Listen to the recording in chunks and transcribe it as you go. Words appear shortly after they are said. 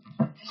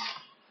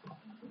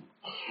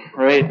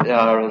Right,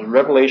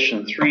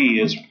 Revelation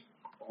 3 is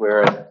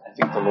where I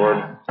think the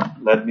Lord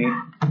led me,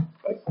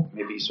 if I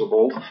may be so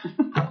bold.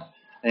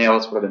 Anyhow,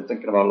 that's what I've been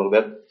thinking about a little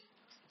bit.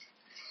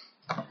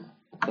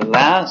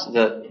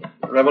 The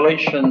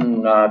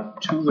Revelation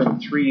 2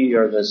 and 3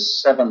 are the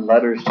 7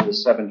 letters to the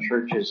 7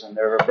 churches, and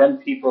there have been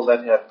people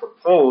that have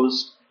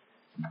proposed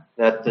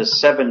that the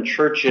 7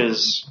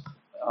 churches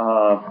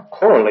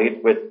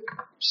correlate with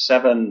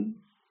 7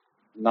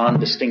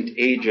 non-distinct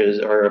ages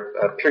or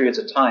periods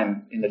of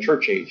time in the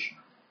church age.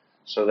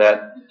 So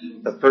that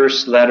the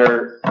first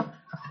letter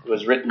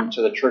was written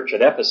to the church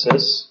at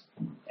Ephesus,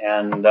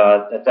 and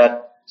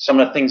that some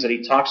of the things that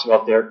he talks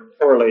about there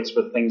correlates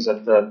with things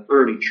that the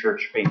early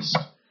church faced.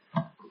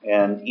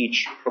 And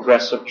each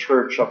progressive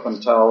church up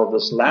until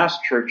this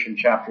last church in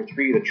chapter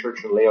 3, the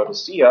church of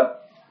Laodicea,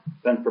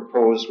 then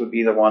proposed would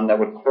be the one that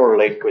would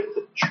correlate with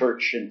the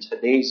church in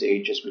today's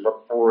age as we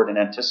look forward and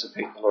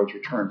anticipate the Lord's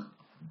return.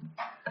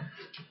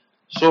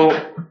 So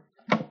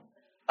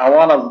I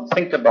want to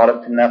think about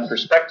it from that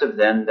perspective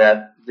then,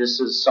 that this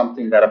is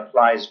something that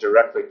applies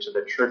directly to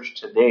the church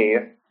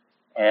today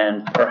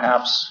and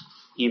perhaps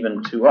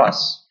even to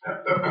us,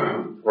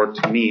 or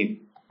to me,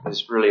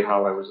 is really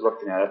how I was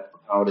looking at it,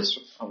 how this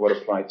would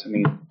apply to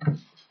me.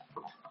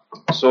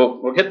 So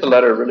we'll hit the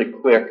letter really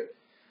quick.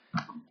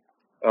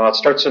 It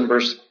starts in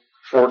verse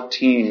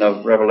 14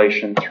 of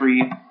Revelation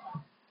 3.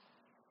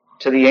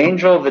 To the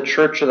angel of the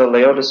church of the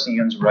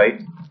Laodiceans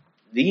write,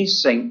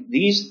 These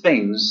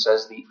things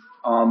says the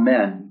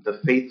Amen, the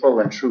faithful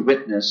and true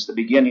witness, the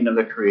beginning of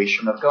the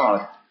creation of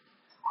God.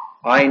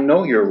 I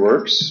know your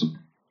works,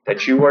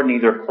 that you are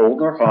neither cold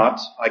nor hot.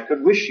 I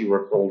could wish you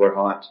were cold or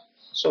hot.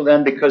 So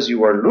then, because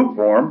you are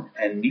lukewarm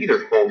and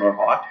neither cold nor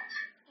hot,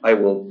 I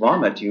will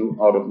vomit you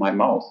out of my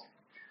mouth.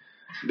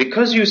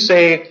 Because you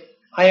say,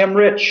 I am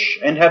rich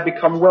and have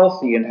become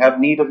wealthy and have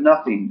need of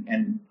nothing,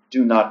 and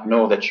do not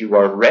know that you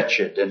are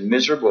wretched and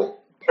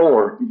miserable,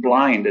 poor,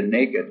 blind, and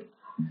naked.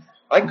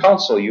 I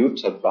counsel you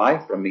to buy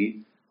from me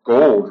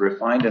gold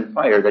refined in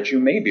fire, that you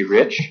may be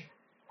rich,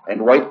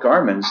 and white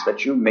garments,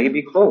 that you may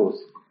be clothed,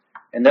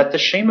 and that the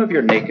shame of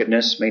your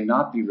nakedness may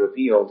not be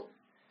revealed.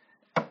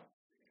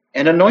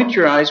 And anoint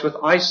your eyes with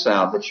eye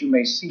salve, that you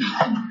may see.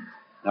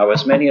 Now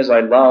as many as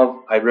I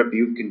love, I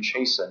rebuke and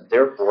chasten.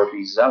 Therefore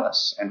be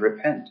zealous and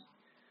repent.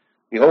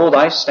 Behold,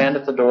 I stand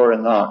at the door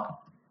and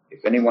knock.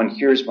 If anyone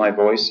hears my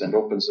voice and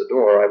opens the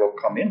door, I will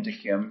come into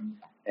him,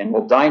 and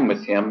will dine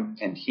with him,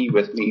 and he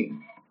with me.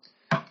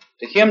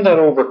 To him that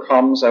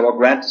overcomes, I will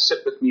grant to sit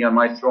with me on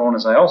my throne,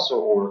 as I also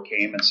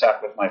overcame and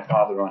sat with my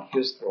Father on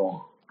his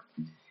throne.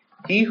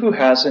 He who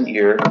has an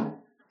ear,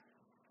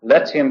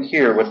 let him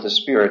hear what the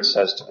Spirit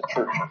says to the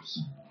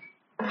churches.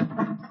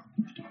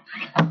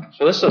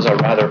 So this is a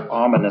rather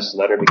ominous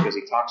letter, because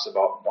he talks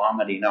about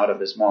vomiting out of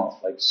his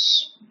mouth,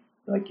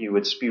 like you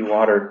would spew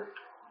water.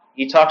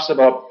 He talks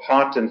about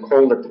hot and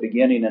cold at the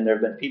beginning, and there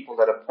have been people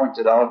that have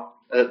pointed out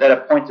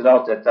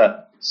that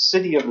the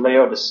city of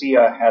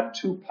Laodicea had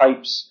 2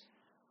 pipes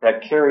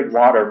that carried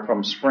water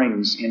from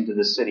springs into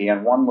the city,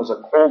 and one was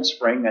a cold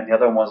spring and the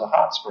other one was a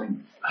hot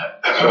spring.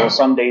 So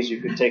some days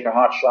you could take a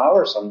hot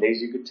shower, some days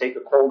you could take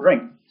a cold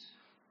drink.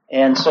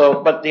 And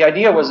so, but the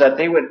idea was that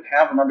they would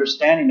have an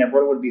understanding of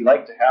what it would be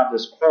like to have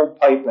this cold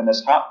pipe and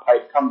this hot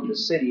pipe come to the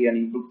city,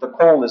 and the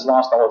cold has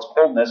lost all its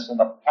coldness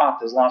and the hot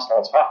has lost all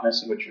its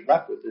hotness, and what you're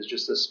left with is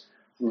just this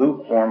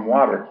lukewarm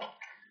water.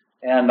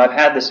 And I've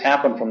had this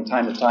happen from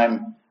time to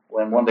time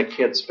when one of the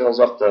kids fills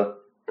up the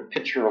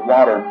pitcher of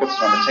water and puts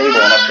it on the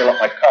table, and I fill up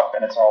my cup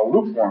and it's all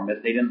lukewarm.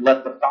 They didn't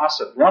let the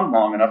faucet run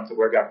long enough to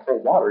where it got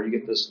cold water. You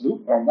get this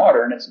lukewarm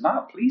water, and it's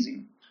not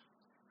pleasing.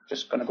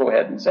 Just going to go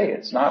ahead and say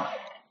it's not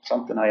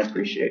something I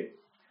appreciate.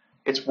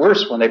 It's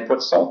worse when they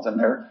put salt in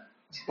there,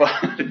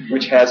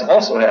 which has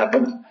also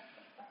happened.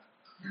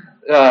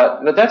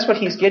 But that's what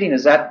he's getting,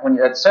 is that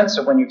sense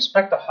of when you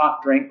expect a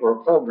hot drink or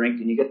a cold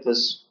drink and you get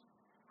this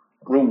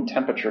room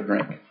temperature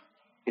drink.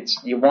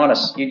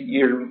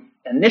 Your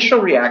initial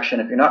reaction,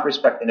 if you're not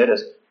respecting it,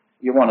 is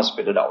you want to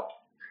spit it out.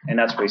 And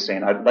that's what he's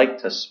saying. I'd like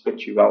to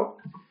spit you out.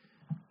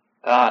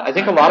 I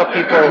think a lot of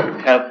people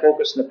have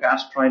focused in the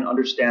past trying to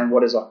understand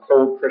what is a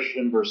cold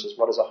Christian versus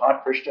what is a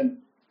hot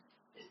Christian.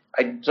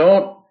 I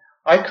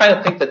kind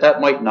of think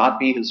that might not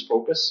be his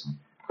focus.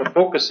 The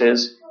focus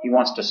is he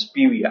wants to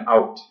spew you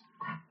out,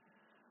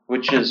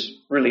 which is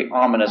really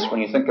ominous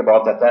when you think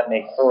about that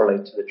may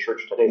correlate to the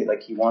church today.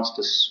 Like he wants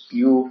to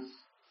spew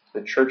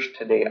the church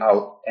today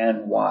out,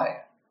 and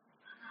why.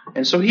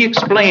 And so he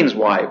explains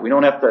why. We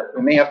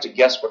may have to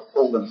guess what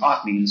cold and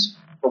hot means,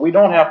 but we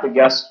don't have to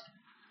guess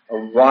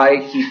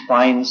why he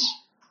finds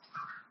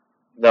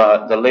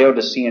the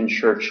Laodicean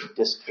church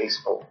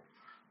distasteful.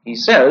 He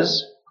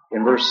says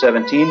in verse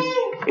 17,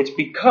 it's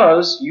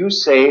because you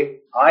say,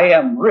 I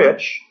am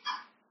rich,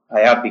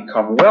 I have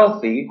become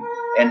wealthy,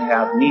 and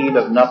have need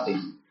of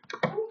nothing.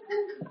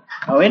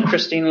 Now,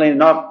 interestingly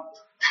enough,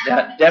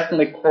 that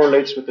definitely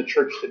correlates with the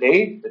church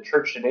today. The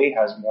church today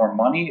has more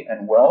money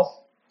and wealth.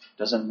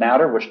 Doesn't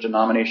matter which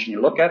denomination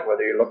you look at,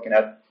 whether you're looking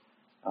at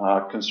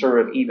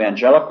conservative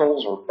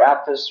evangelicals or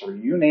Baptists or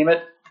you name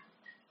it.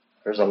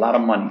 There's a lot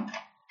of money.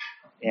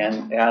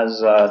 And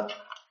as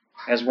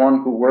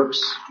one who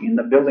works in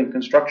the building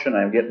construction,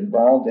 I get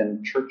involved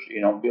in church,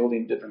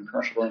 building different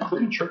commercial buildings,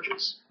 including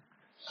churches.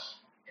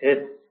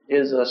 It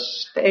is a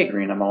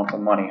staggering amount of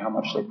money, how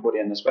much they put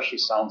in, especially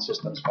sound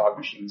systems, fog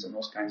machines, and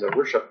those kinds of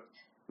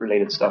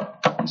worship-related stuff.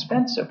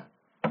 Expensive.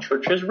 The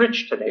church is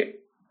rich today.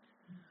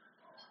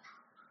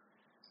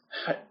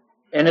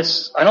 And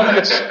I don't think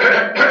it's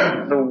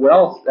the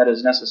wealth that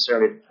is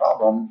necessarily the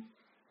problem.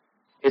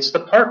 It's the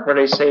part where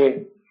they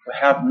say,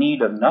 have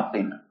need of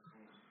nothing.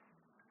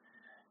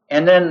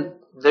 And then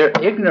their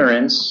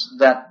ignorance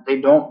that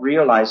they don't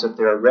realize that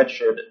they're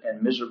wretched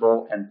and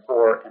miserable and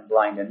poor and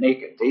blind and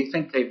naked. They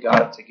think they've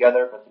got it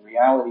together, but the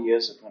reality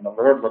is that when the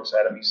Lord looks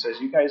at them, He says,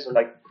 you guys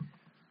are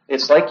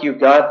it's like you've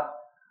got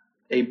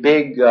a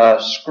big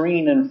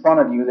screen in front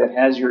of you that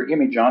has your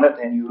image on it,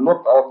 and you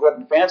look all good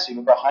and fancy,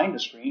 but behind the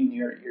screen,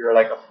 you're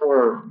like a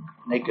poor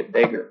naked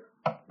beggar.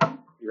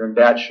 You're in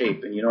bad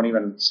shape, and you don't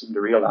even seem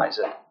to realize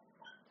it.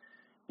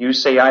 You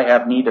say, I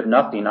have need of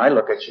nothing. I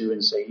look at you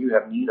and say, you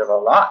have need of a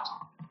lot.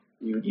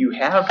 You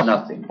have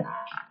nothing.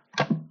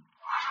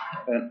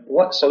 And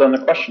so then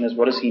the question is,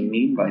 what does He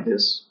mean by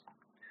this?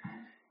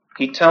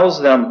 He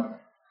tells them,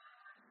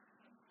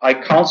 I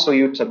counsel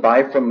you to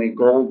buy from me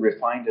gold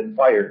refined in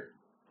fire.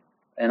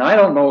 And I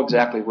don't know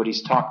exactly what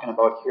He's talking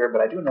about here,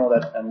 but I do know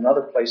that in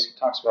another place He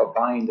talks about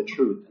buying the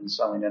truth and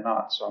selling it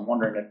not. So I'm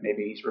wondering if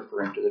maybe He's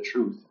referring to the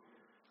truth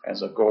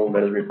as a gold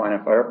that is refined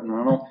in fire. I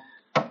don't know.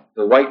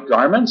 The white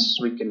garments,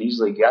 we can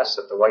easily guess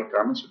that the white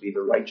garments would be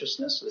the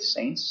righteousness of the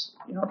saints,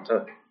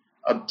 to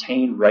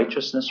obtain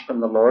righteousness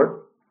from the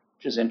Lord,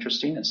 which is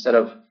interesting. Instead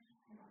of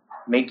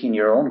making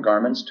your own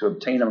garments to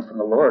obtain them from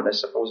the Lord, I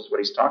suppose is what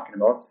He's talking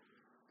about.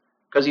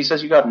 Because He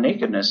says you got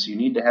nakedness, you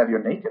need to have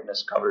your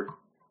nakedness covered.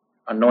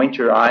 Anoint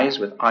your eyes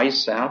with eye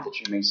salve that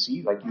you may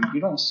see. Like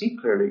you don't see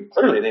clearly.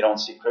 Clearly they don't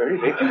see clearly.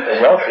 They think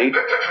they're wealthy,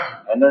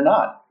 and they're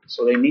not.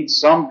 So they need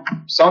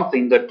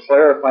something to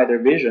clarify their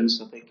vision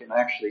so they can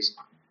actually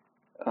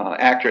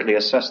accurately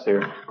assess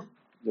their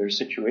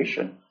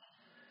situation.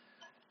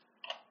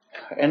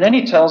 And then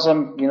He tells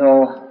them,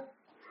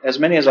 as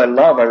many as I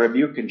love, I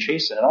rebuke and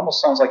chasten. It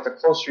almost sounds like the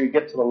closer you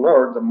get to the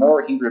Lord, the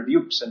more He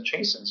rebukes and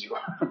chastens you.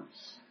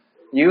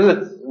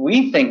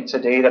 We think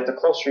today that the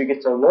closer you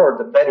get to the Lord,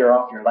 the better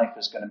off your life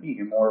is going to be.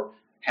 The more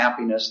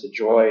happiness, the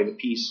joy, the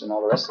peace, and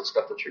all the rest of the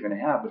stuff that you're going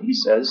to have. But He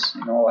says,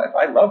 if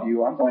I love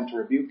you, I'm going to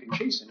rebuke and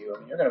chasten you.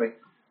 You're going to be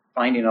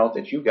finding out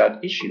that you've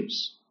got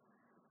issues.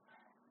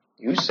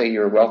 You say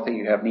you're wealthy,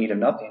 you have need of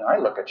nothing. I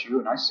look at you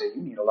and I say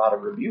you need a lot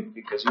of rebuke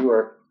because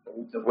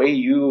the way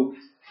you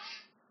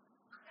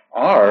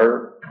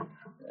are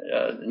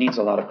needs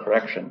a lot of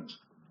correction.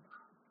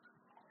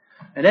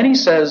 And then He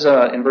says,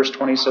 in verse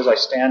 20, He says, I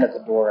stand at the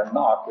door and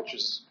knock, which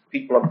is,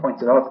 people have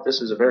pointed out that this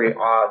is a very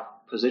odd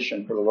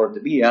position for the Lord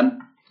to be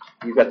in.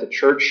 You've got the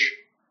church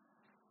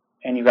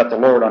and you've got the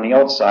Lord on the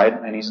outside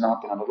and He's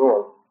knocking on the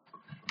door.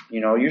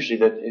 Usually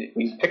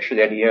we picture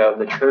the idea of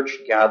the church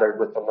gathered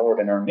with the Lord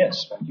in our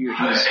midst. But here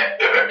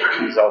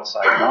He's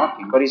outside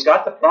knocking. But He's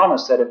got the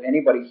promise that if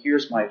anybody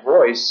hears my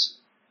voice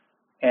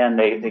and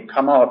they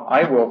come out,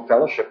 I will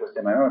fellowship with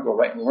them. I'm going to go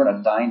right, we're going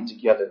to dine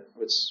together.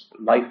 It's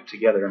life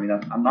together.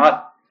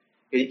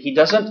 He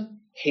doesn't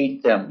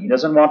hate them. He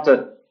doesn't want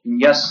to,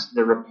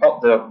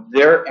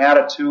 their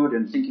attitude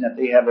and thinking that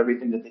they have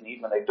everything that they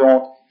need when they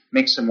don't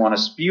makes Him want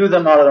to spew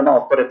them out of their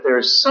mouth. But if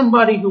there's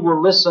somebody who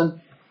will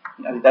listen,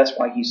 that's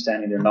why He's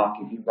standing there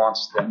knocking. He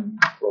wants them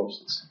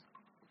close.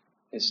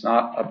 It's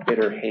not a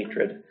bitter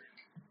hatred.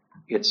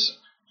 It's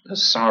the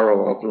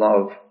sorrow of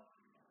love.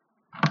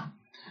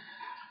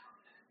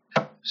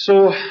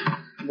 So,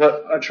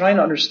 I'm trying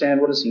to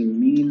understand, what does He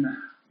mean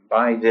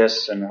by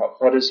this, and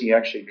what is He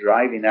actually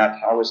driving at?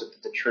 How is it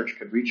that the church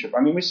could reach it?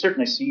 We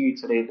certainly see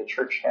today the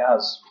church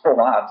has a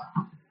lot,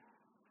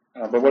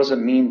 but what does it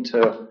mean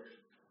to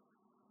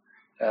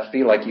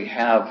feel like you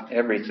have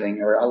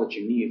everything, or all that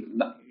you need?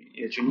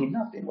 You need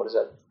nothing. What is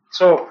that?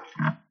 So,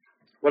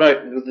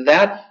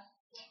 that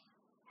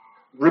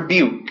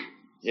rebuke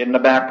in the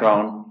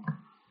background,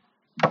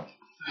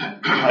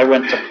 I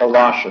went to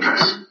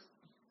Colossians,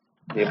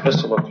 the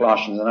Epistle of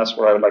Colossians, and that's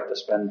where I would like to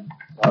spend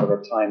a lot of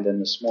our time then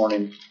this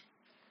morning.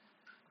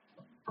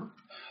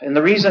 And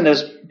the reason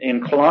is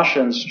in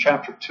Colossians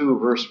chapter 2,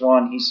 verse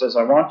 1, he says,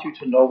 I want you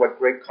to know what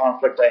great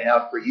conflict I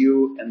have for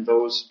you and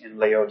those in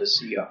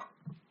Laodicea.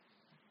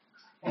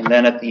 And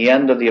then at the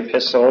end of the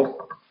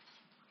epistle,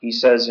 he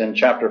says in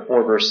chapter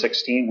 4, verse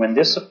 16, when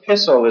this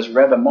epistle is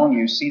read among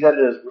you, see that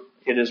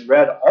it is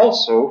read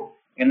also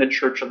in the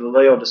church of the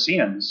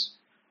Laodiceans,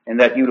 and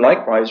that you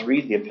likewise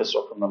read the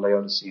epistle from the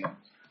Laodiceans.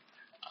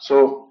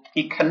 So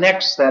he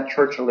connects that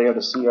church of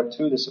Laodicea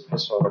to this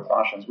epistle of the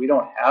Colossians. We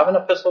don't have an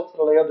epistle to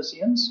the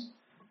Laodiceans,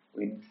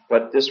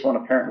 but this one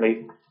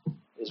apparently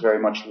is very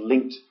much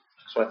linked.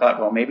 So I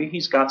thought, well, maybe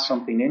he's got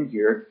something in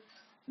here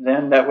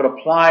then that would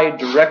apply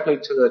directly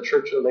to the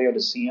church of the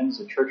Laodiceans,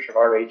 the church of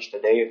our age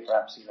today,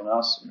 perhaps even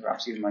us, and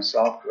perhaps even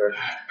myself, where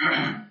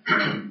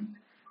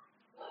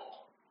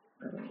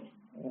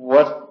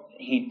what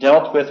he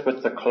dealt with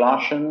the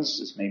Colossians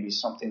is maybe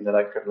something that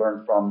I could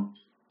learn from,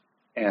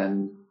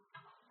 and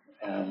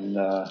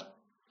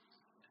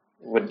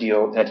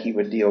he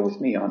would deal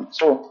with me on.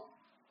 So,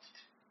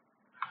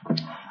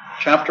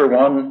 chapter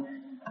 1,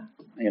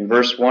 in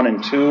verse 1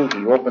 and 2,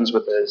 he opens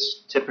with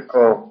his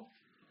typical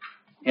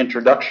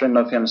introduction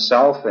of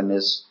himself and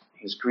his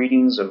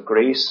greetings of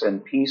grace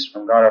and peace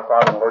from God our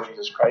Father and Lord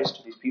Jesus Christ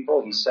to these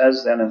people. He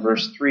says then in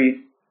verse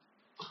 3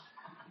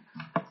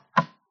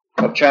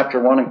 of chapter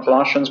 1 in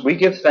Colossians, "We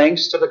give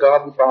thanks to the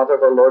God and Father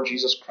of our Lord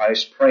Jesus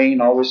Christ, praying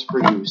always for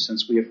you,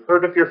 since we have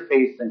heard of your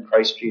faith in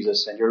Christ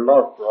Jesus and your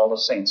love for all the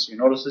saints." You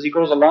notice as he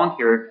goes along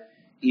here,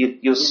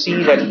 you'll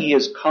see that he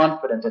is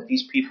confident that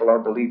these people are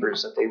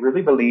believers, that they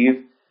really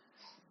believe,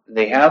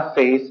 they have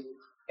faith,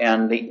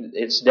 and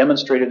it's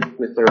demonstrated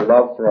with their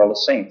love for all the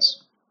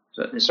saints.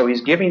 So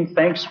he's giving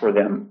thanks for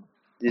them.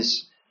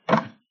 He's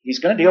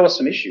going to deal with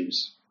some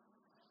issues,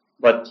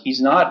 but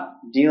he's not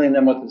dealing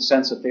them with the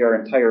sense that they are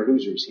entire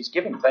losers. He's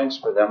giving thanks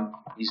for them.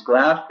 He's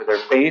glad for their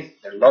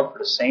faith, their love for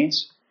the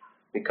saints,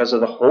 because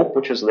of the hope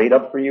which is laid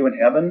up for you in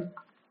heaven,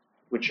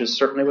 which is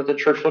certainly what the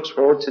church looks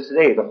forward to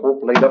today, the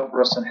hope laid up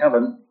for us in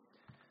heaven,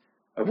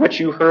 of which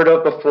you heard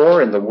of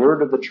before in the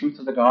word of the truth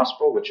of the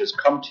gospel, which has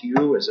come to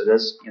you as it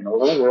is in the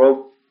whole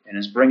world, and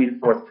is bringing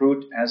forth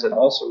fruit, as it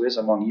also is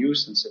among you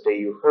since the day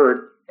you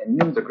heard and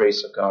knew the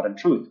grace of God and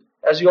truth.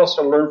 As you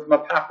also learned from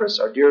Epaphras,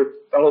 our dear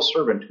fellow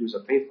servant, who is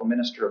a faithful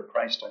minister of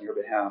Christ on your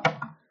behalf,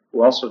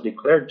 who also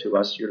declared to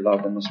us your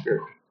love in the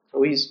Spirit.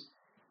 So he's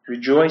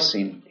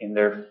rejoicing in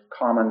their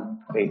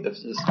common faith,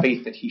 this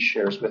faith that he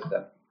shares with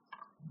them.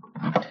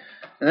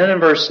 And then in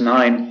verse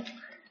 9,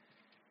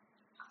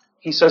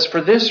 he says,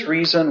 "For this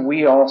reason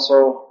we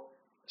also,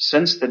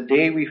 since the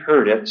day we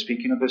heard it,"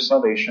 speaking of their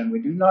salvation, "we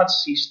do not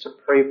cease to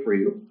pray for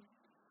you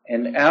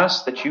and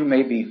ask that you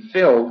may be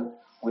filled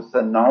with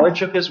the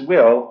knowledge of his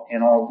will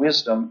in all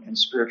wisdom and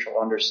spiritual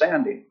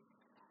understanding."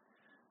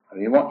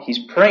 He's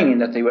praying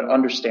that they would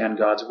understand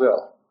God's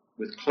will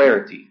with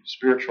clarity,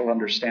 spiritual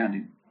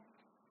understanding.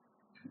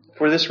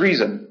 "For this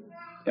reason,"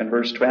 in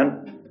verse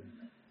 10,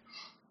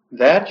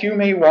 "that you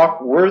may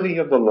walk worthy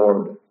of the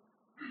Lord,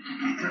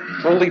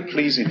 fully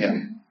pleasing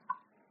him,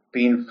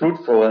 being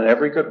fruitful in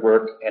every good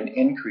work and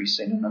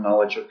increasing in the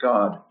knowledge of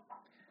God,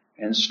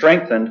 and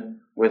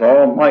strengthened with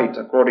all might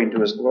according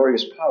to his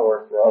glorious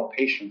power for all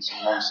patience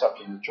and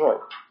long-suffering with joy."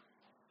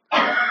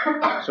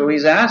 So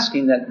he's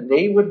asking that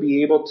they would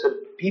be able to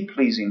be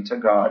pleasing to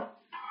God,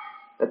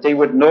 that they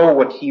would know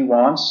what he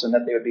wants, and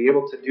that they would be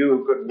able to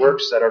do good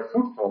works that are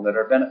fruitful, that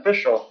are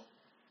beneficial,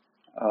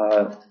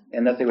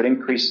 and that they would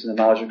increase in the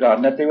knowledge of God,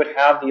 and that they would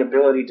have the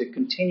ability to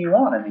continue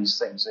on in these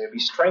things. They would be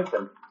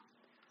strengthened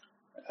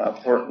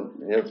for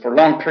a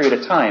long period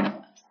of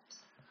time,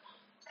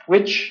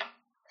 which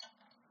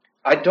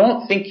I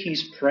don't think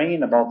he's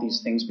praying about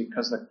these things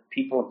because the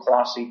people of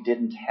Colossae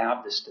didn't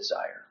have this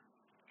desire.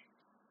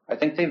 I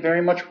think they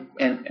very much,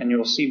 and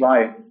you'll see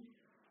why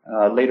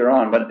later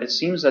on, but it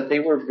seems that they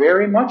were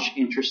very much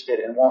interested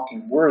in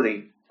walking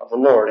worthy of the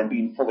Lord and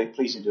being fully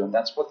pleasing to him.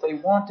 That's what they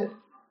wanted.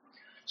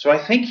 So I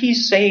think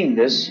he's saying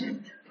this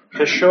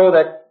to show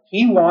that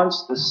he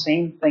wants the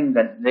same thing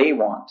that they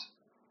want.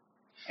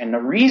 And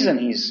the reason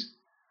he's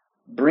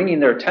bringing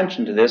their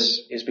attention to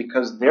this is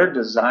because their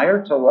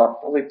desire to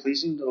walk fully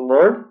pleasing to the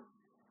Lord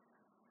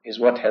is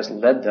what has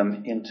led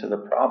them into the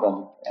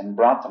problem and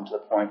brought them to the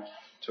point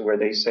to where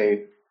they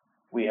say,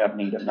 "We have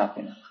need of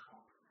nothing."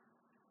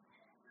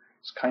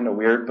 It's kind of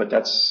weird, but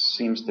that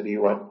seems to be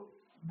what,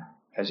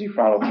 as you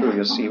follow through,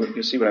 you'll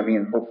see what I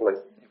mean, hopefully,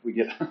 if we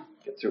get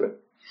through it.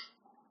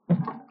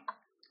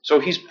 So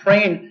he's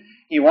praying,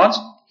 he wants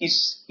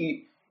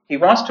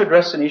to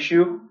address an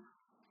issue.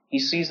 He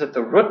sees that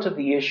the root of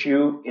the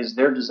issue is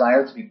their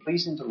desire to be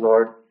pleasing to the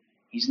Lord.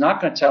 He's not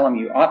going to tell them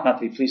you ought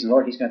not to be pleasing to the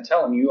Lord. He's going to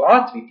tell them you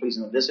ought to be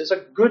pleasing to the Lord. This is a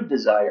good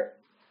desire.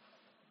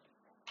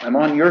 I'm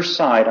on your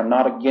side. I'm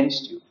not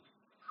against you.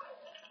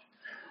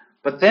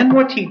 But then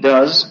what he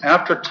does,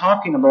 after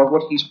talking about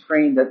what he's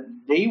praying that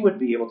they would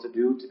be able to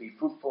do to be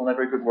fruitful in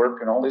every good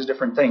work and all these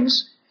different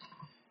things,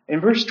 in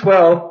verse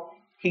 12,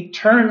 he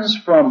turns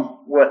from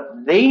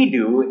what they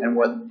do and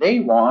what they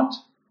want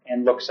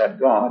and looks at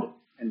God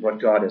and what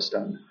God has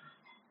done.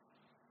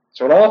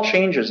 So it all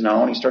changes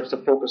now, and he starts to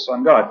focus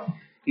on God.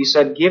 He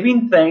said,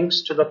 "Giving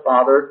thanks to the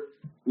Father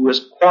who has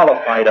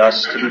qualified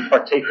us to be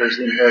partakers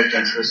of the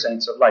inheritance of the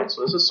saints of light."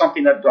 So this is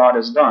something that God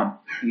has done.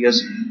 He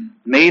has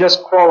made us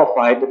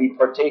qualified to be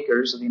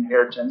partakers of the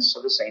inheritance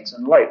of the saints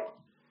in light.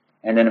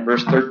 And then in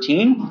verse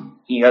 13,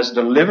 he has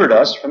delivered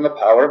us from the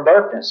power of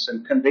darkness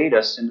and conveyed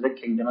us into the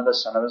kingdom of the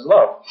Son of his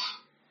love,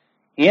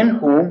 in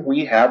whom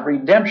we have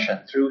redemption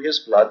through his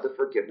blood, the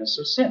forgiveness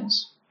of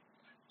sins.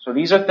 So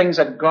these are things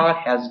that God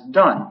has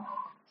done.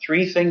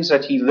 Three things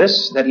that he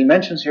lists, that he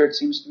mentions here, it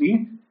seems to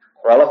be: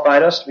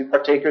 qualified us to be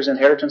partakers of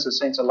the inheritance of the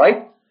saints of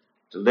light,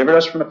 delivered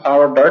us from the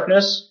power of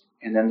darkness,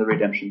 and then the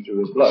redemption through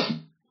his blood.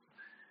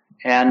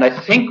 And I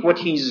think what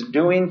he's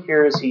doing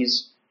here is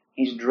he's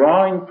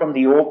drawing from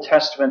the Old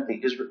Testament the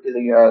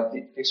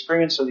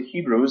experience of the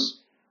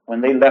Hebrews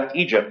when they left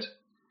Egypt.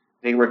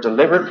 They were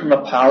delivered from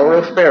the power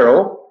of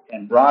Pharaoh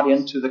and brought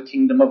into the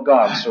kingdom of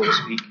God, so to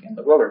speak, in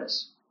the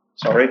wilderness.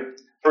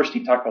 First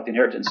he talked about the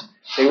inheritance.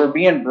 They were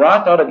being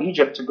brought out of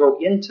Egypt to go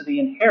into the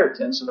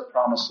inheritance of the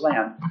promised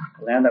land,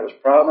 the land that was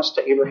promised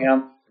to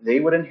Abraham. They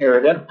would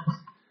inherit it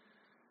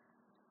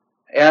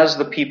as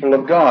the people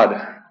of God.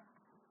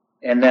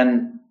 And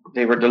then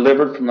they were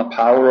delivered from the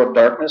power of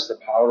darkness, the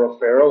power of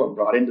Pharaoh, and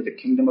brought into the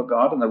kingdom of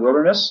God in the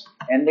wilderness.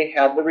 And they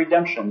had the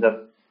redemption.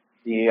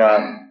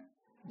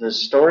 The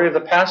story of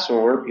the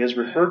Passover is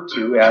referred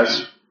to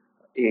as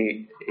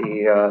a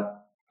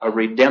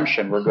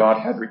redemption where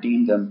God had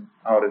redeemed them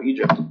out of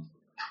Egypt.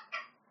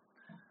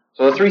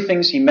 So the three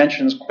things he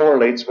mentions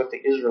correlates with the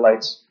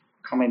Israelites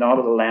coming out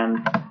of the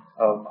land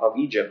of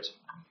Egypt.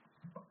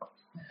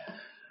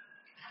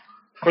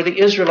 For the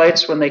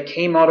Israelites, when they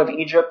came out of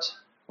Egypt,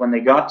 when they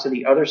got to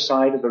the other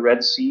side of the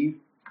Red Sea,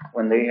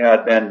 when they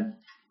had been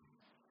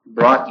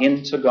brought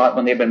into God,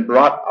 when they've been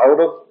brought out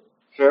of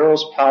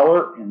Pharaoh's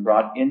power and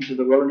brought into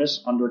the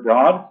wilderness under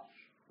God,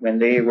 when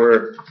they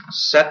were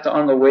set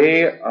on the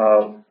way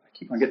of, I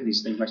keep on getting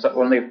these things mixed up,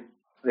 when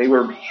they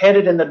were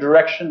headed in the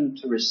direction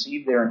to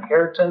receive their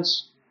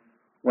inheritance,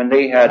 when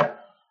the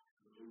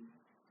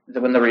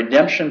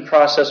redemption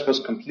process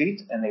was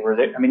complete and they were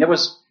there.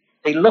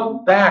 They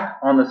looked back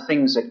on the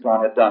things that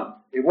God had done.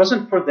 It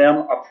wasn't for them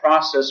a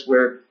process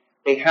where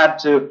they had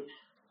to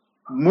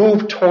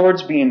move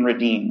towards being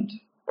redeemed,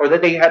 or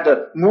that they had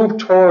to move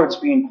towards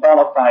being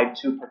qualified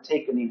to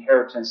partake in the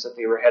inheritance that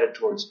they were headed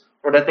towards,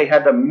 or that they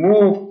had to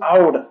move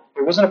out.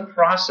 It wasn't a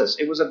process.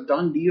 It was a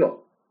done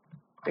deal.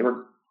 They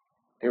were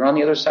on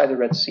the other side of the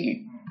Red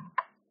Sea.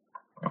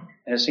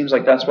 And it seems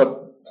like that's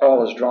what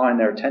Paul is drawing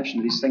their attention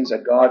to, these things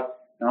that God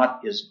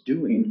not is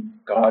doing,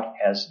 God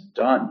has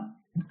done.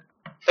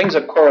 Things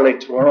that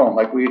correlate to our own,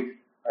 like we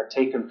are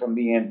taken from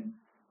being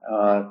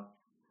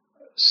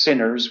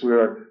sinners.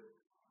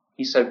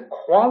 He said,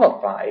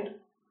 qualified.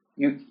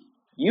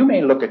 You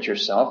may look at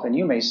yourself and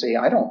you may say,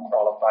 I don't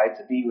qualify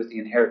to be with the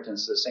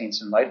inheritance of the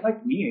saints in light.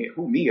 Like me,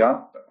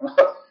 I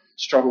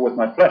struggle with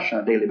my flesh on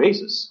a daily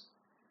basis.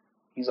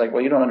 He's like,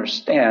 well, you don't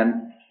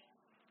understand.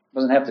 It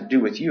doesn't have to do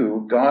with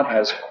you. God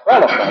has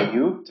qualified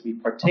you to be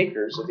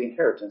partakers of the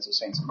inheritance of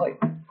saints in light.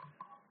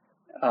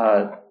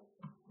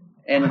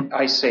 And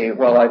I say,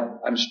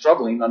 well, I'm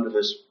struggling under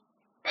this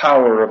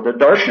power of the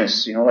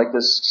darkness, like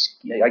this.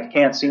 I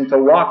can't seem to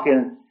walk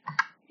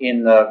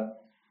in the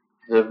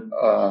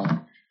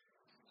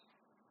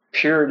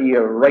purity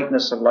or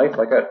rightness of life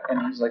like that.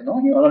 And he's like, no,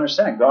 you don't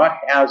understand. God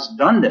has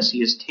done this. He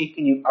has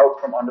taken you out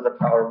from under the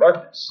power of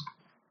darkness.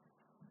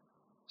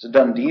 It's a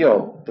done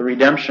deal. The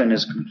redemption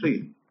is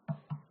complete.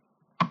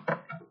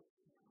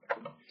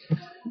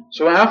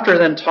 So after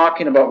then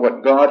talking about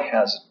what God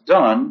has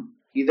done,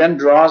 he then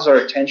draws our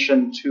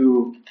attention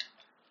to,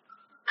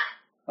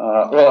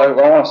 I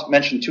want to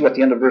mention too at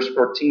the end of verse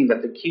 14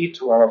 that the key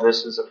to all of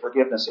this is the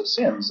forgiveness of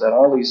sins, that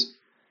all these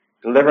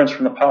deliverance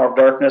from the power of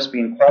darkness,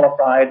 being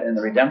qualified, and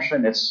the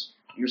redemption,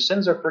 your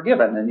sins are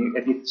forgiven. And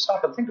if you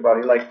stop and think about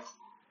it, like,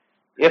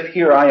 if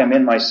here I am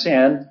in my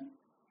sin,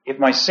 if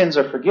my sins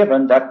are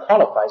forgiven, that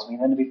qualifies me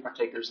then to be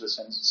partakers of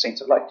the saints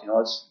of light.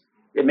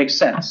 It makes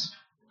sense.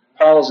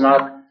 Paul is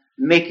not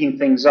making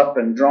things up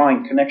and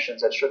drawing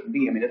connections that shouldn't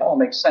be. It all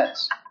makes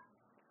sense.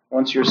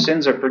 Once your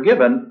sins are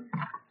forgiven,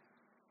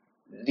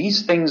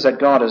 these things that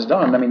God has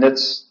done,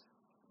 that's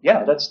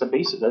the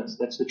basis.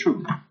 That's the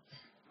truth.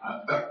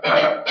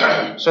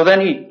 So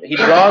then he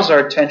draws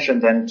our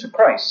attention then to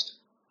Christ.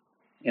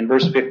 In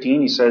verse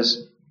 15 he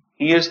says,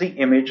 He is the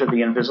image of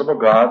the invisible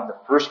God, the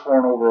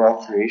firstborn over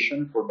all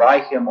creation, for by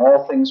him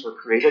all things were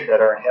created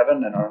that are in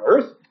heaven and on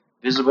earth,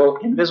 visible,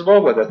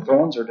 invisible, whether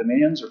thrones or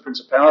dominions or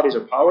principalities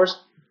or powers.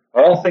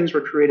 All things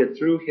were created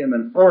through him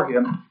and for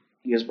him.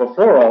 He is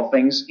before all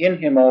things. In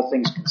him all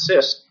things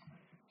consist.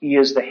 He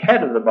is the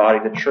head of the body,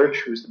 the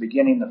church, who is the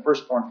beginning, the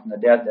firstborn from the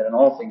dead, that in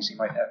all things he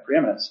might have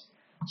preeminence.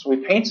 So he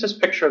paints this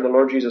picture of the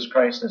Lord Jesus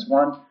Christ as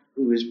one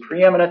who is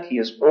preeminent. He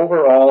is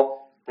over all.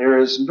 There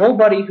is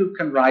nobody who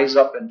can rise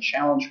up and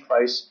challenge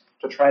Christ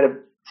to try to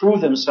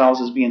prove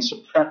themselves as being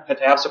to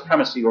have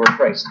supremacy over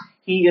Christ.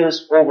 He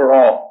is over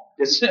all.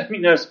 Is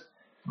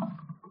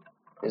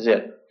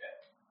it.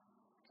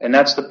 And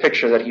that's the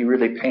picture that he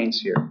really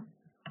paints here.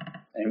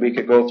 And we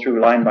could go through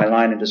line by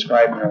line and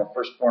describe, the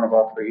firstborn of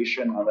all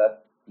creation, how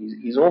that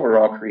he's over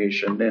all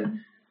creation.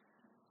 Then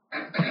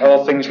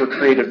all things were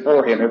created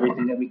for him.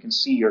 Everything that we can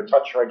see or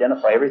touch or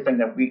identify, everything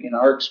that we, in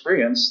our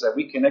experience, that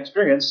we can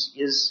experience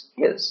is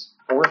his,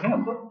 for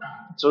him.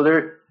 So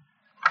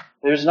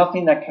there's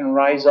nothing that can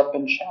rise up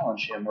and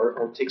challenge him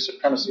or take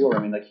supremacy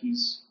over him.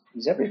 He's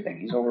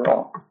everything. He's over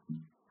all.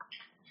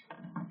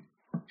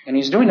 And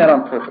he's doing that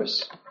on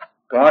purpose.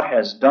 God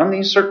has done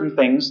these certain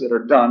things that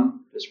are done,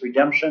 this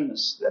redemption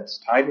that's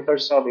tied with our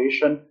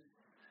salvation,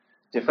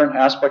 different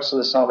aspects of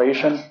the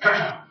salvation.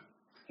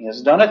 He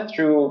has done it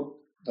through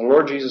the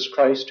Lord Jesus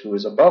Christ, who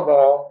is above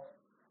all.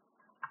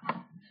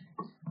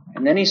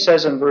 And then he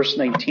says in verse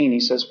 19,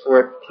 he says, For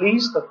it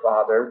pleased the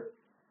Father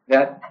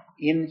that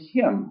in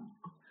him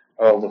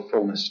all the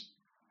fullness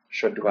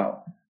should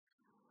dwell.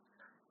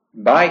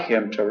 by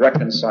him to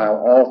reconcile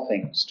all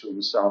things to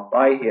himself,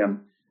 by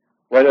him,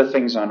 whether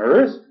things on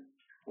earth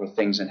or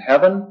things in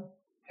heaven,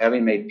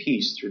 having made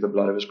peace through the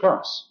blood of his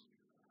cross.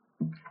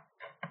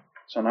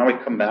 So now we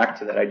come back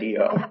to that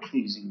idea of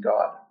pleasing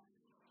God.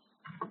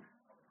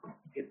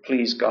 It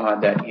pleased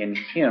God that in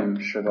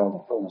him should all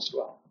the fullness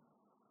dwell.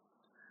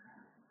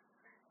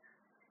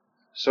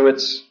 So Paul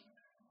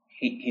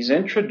is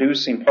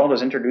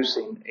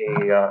introducing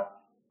a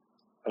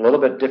little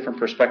bit different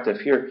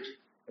perspective here.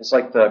 It's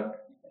like the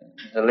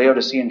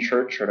Laodicean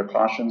church or the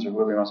Colossians or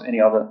whoever else,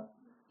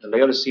 the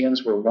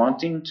Laodiceans were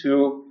wanting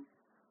to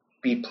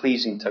be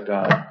pleasing to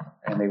God,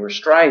 and they were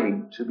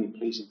striving to be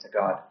pleasing to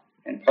God.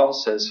 And Paul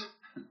says,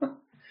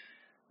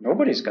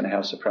 nobody's going to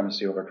have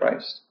supremacy over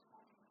Christ.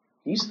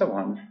 He's the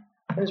one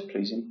that is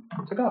pleasing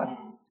to God.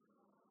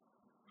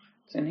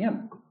 It's in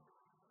him.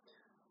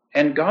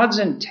 And God's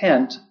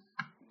intent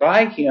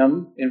by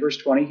him, in verse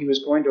 20, he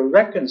was going to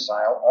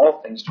reconcile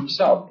all things to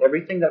himself.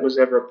 Everything that was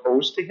ever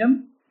opposed to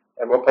him,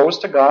 ever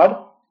opposed to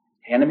God,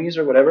 enemies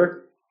or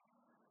whatever,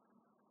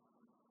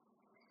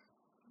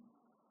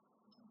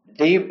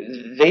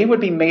 they would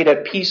be made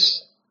at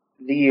peace.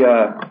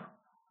 I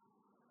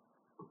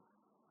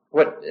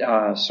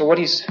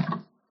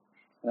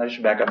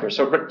should back up here.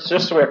 So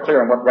just so we're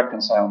clear on what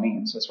reconcile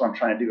means, that's what I'm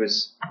trying to do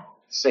is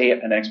say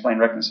it and explain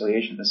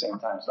reconciliation at the same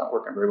time. It's not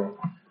working very well.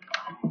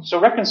 So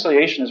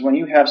reconciliation is when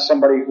you have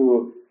somebody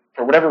who,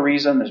 for whatever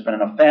reason, there's been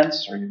an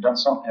offense or you've done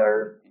something,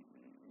 or,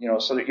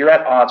 so that you're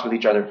at odds with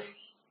each other.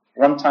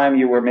 One time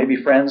you were maybe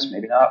friends,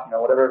 maybe not,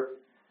 whatever.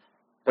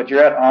 But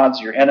you're at odds,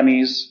 you're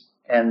enemies,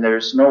 and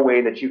there's no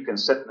way that you can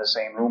sit in the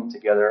same room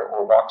together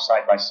or walk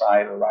side by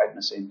side or ride in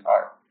the same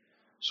car.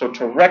 So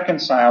to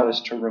reconcile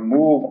is to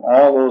remove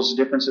all those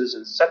differences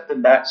and set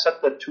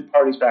the two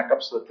parties back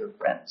up so that they're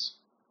friends.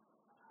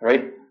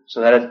 Right?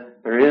 So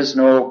that there is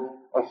no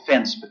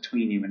offense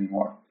between you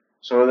anymore.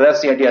 So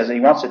that's the idea, is that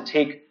he wants to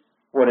take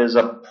what is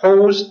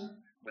opposed,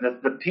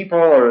 the people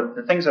or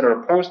the things that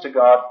are opposed to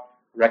God,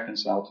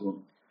 reconcile to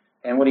him.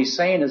 And what he's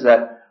saying is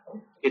that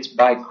it's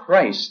by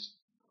Christ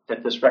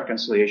that this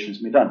reconciliation is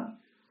to be done.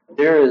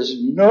 There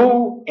is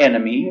no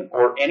enemy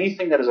or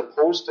anything that is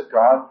opposed to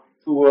God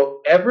who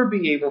will ever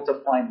be able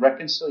to find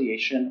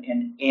reconciliation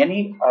in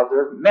any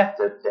other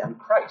method than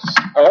Christ.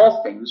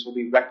 All things will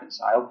be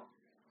reconciled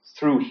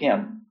through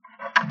him.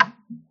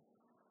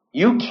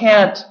 You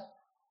can't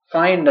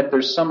find that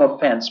there's some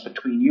offense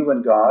between you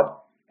and God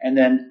and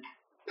then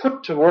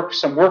put to work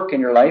some work in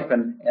your life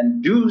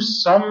and do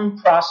some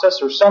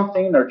process or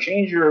something or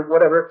change your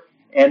whatever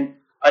and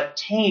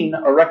attain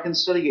a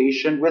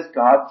reconciliation with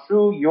God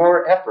through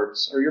your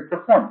efforts or your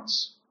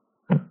performance.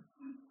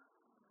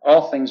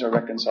 All things are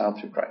reconciled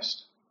through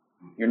Christ.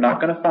 You're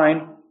not going to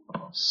find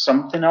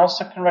something else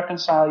that can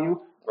reconcile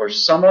you or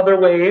some other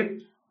way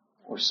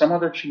or some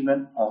other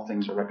achievement. All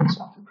things are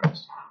reconciled through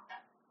Christ.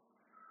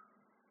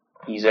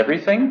 He's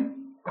everything.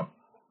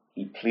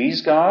 He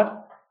pleased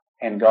God,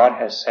 and God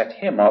has set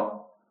him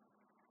up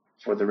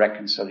for the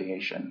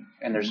reconciliation.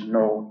 And there's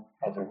no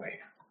other way.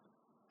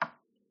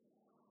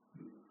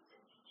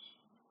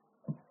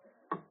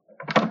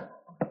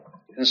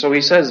 And so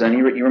he says then,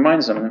 he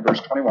reminds them in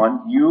verse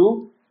 21,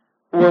 you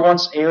who were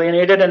once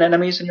alienated and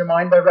enemies in your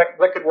mind by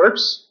wicked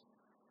works,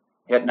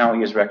 yet now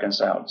he is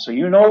reconciled. So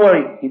you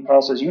know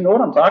Paul says, you know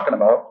what I'm talking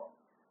about.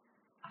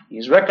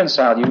 He's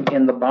reconciled you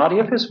in the body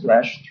of his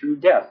flesh through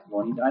death,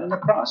 when he died on the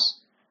cross,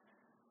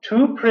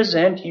 to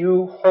present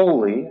you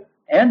holy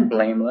and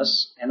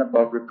blameless and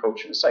above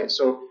reproach in his sight.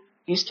 So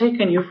he's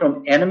taken you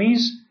from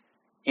enemies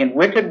in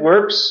wicked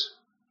works,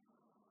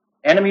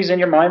 enemies in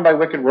your mind by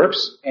wicked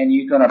works, and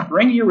he's going to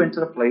bring you into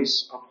the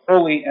place of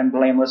holy and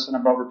blameless and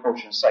above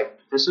reproach in his sight.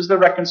 This is the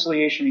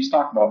reconciliation he's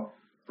talking about.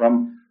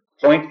 From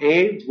point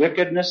A,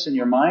 wickedness in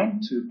your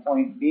mind, to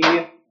point B,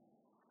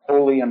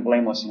 holy and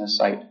blameless in his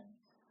sight.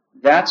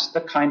 That's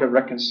the kind of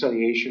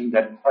reconciliation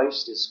that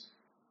Christ is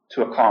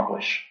to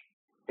accomplish.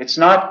 It's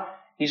not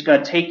he's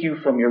going to take you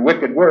from your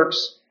wicked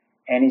works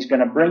and he's going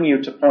to bring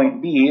you to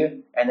point B,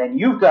 and then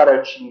you've got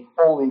to achieve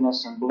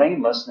holiness and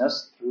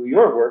blamelessness through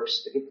your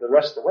works to get the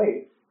rest of the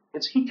way.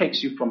 It's he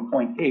takes you from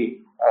point A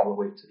all the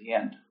way to the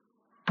end.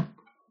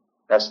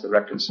 That's the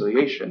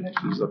reconciliation that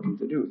he's looking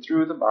to do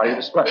through the body of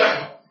his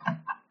flesh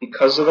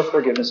because of the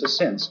forgiveness of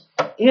sins.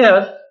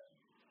 If,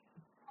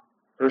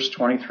 verse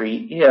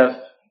 23, if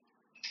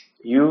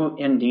you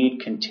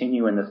indeed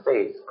continue in the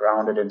faith,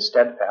 grounded and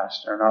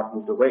steadfast, and are not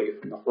moved away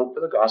from the hope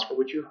of the gospel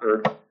which you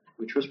heard,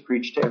 which was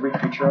preached to every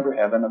creature under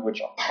heaven, of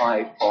which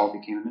I, Paul,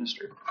 became a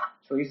minister.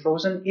 So he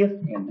throws an if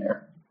in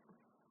there.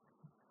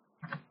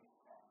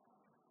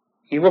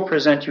 He will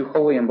present you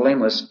holy and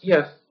blameless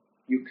if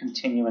you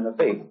continue in the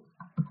faith.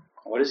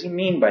 What does he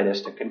mean by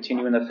this, to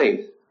continue in the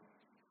faith?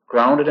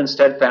 Grounded and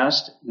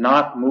steadfast,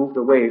 not moved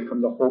away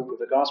from the hope of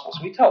the gospel.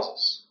 So he tells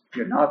us,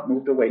 you're not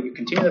moved away. You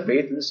continue the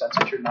faith in the sense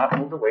that you're not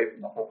moved away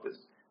from the hope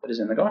that is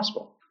in the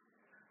gospel.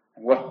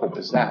 And what hope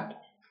is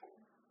that?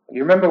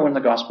 You remember when the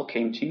gospel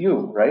came to you,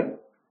 right?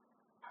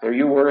 There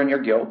you were in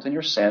your guilt and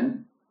your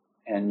sin,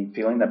 and you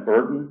feeling the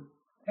burden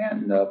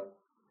and the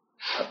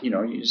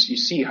you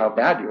see how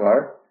bad you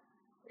are,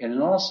 and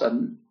then all of a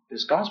sudden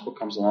this gospel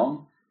comes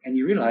along, and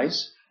you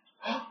realize,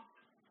 oh,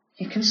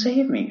 He can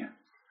save me.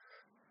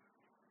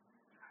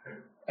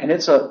 And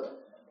it's a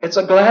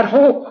glad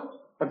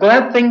hope, a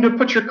glad thing to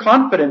put your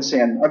confidence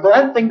in, a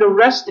glad thing to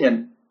rest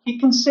in. He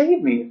can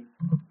save me.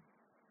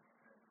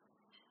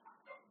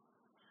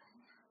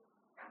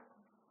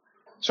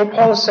 So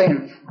Paul is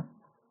saying,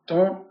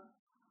 don't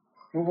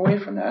move away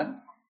from that.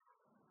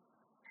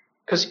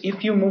 Because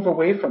if you move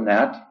away from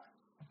that,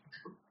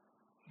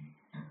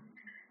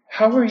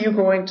 how are you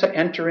going to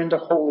enter into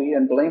holy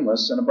and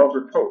blameless and above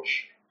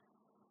reproach?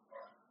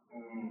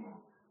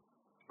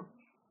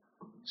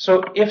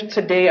 So if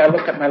today I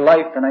look at my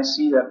life and I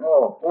see that,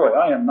 oh boy,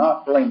 I am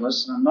not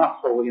blameless and I'm not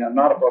holy and I'm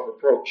not above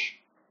reproach,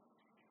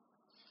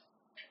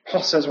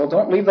 Paul says, well,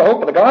 don't leave the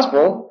hope of the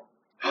gospel.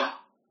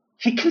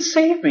 He can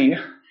save me.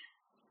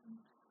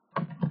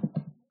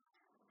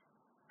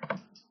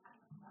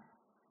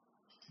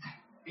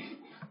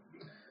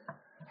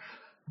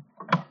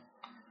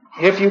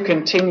 If you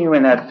continue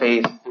in that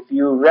faith, if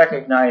you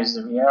recognize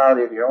the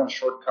reality of your own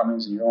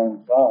shortcomings and your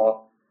own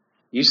fall,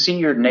 you see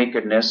your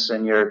nakedness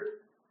and your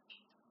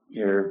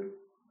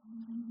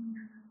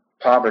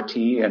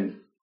poverty and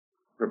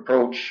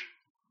reproach,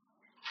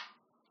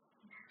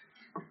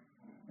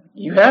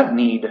 you have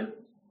need.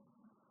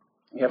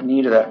 You have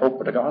need of that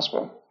hope of the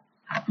gospel.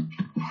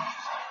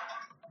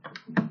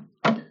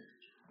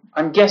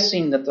 I'm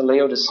guessing that the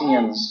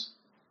Laodiceans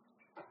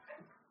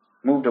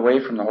moved away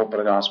from the hope of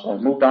the gospel,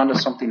 moved on to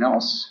something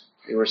else.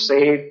 They were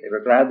saved, they were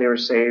glad they were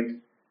saved,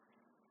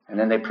 and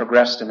then they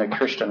progressed in their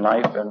Christian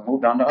life and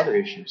moved on to other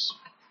issues.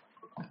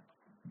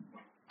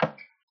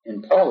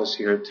 And Paul is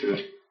here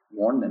to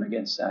warn them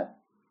against that.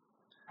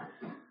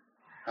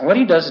 And what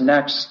he does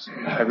next,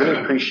 I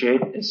really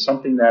appreciate, is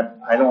something that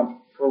I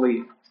don't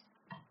fully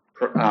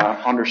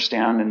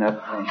understand. And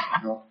that,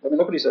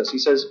 look what he says. He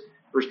says,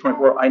 verse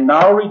 24, I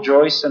now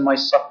rejoice in my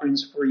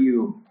sufferings for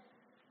you,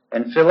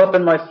 and fill up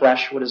in my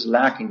flesh what is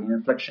lacking in the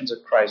afflictions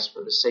of Christ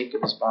for the sake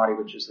of his body,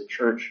 which is the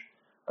church,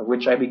 of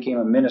which I became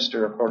a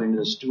minister according to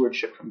the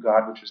stewardship from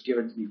God, which was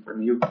given to me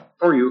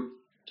for you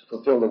to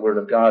fulfill the word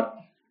of God.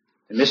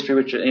 The mystery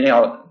which,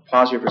 I'll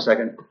pause here for a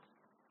second.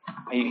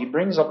 He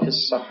brings up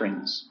his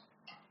sufferings.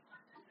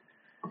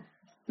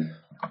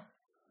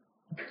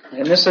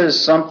 And this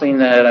is something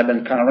that I've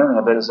been kind of learning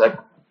a bit, is like,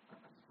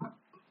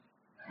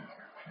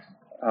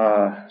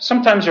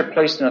 sometimes you're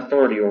placed in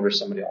authority over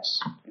somebody else.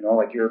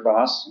 Like you're a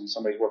boss and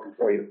somebody's working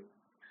for you.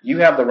 You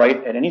have the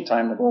right at any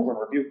time to go over and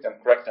rebuke them,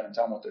 correct them, and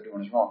tell them what they're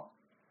doing is wrong.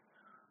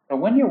 But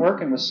when you're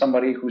working with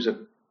somebody who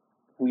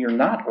you're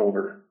not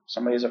over,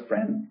 somebody is a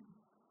friend,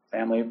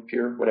 family,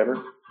 peer,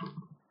 whatever,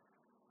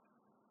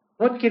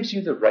 what gives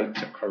you the right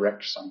to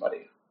correct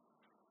somebody?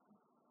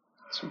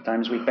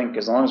 Sometimes we think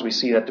as long as we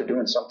see that they're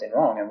doing something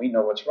wrong and we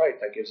know what's right,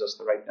 that gives us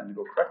the right then to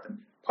go correct them.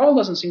 Paul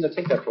doesn't seem to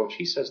take that approach.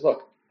 He says,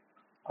 look,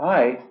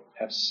 I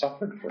have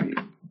suffered for you.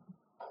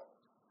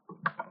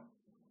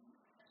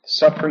 The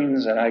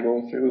sufferings that I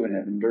go through and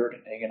have endured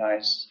and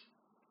agonized,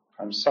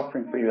 I'm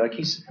suffering for you. Like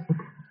he's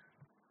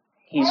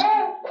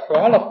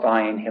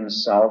qualifying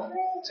himself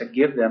to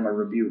give them a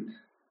rebuke.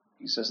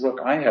 He says, look,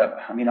 I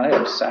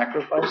have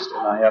sacrificed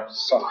and I have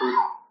suffered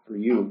for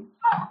you.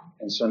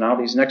 And so now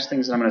these next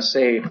things that I'm going to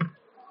say,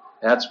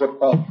 that's what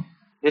Paul,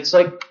 it's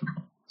like,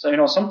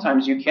 so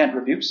sometimes you can't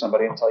rebuke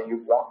somebody until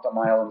you've walked a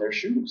mile in their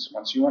shoes.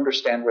 Once you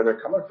understand where they're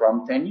coming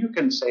from, then you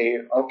can say,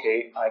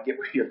 okay, I get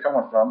where you're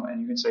coming from,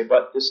 and you can say,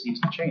 but this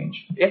needs to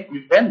change. If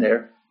you've been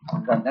there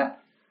and done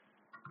that.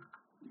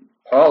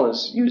 Paul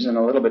is using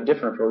a little bit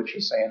different approach.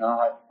 He's saying,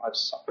 I've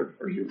suffered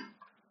for you.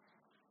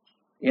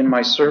 In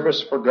my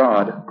service for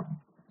God,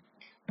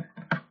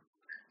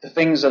 the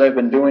things that I've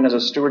been doing as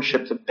a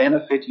stewardship to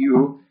benefit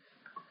you,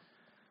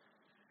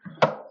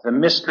 the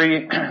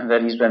mystery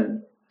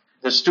that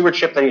the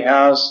stewardship that he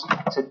has.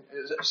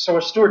 So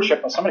a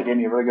stewardship, somebody gave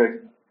me a really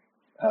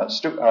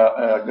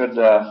good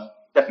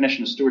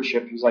definition of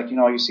stewardship. He's like,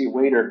 you see a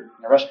waiter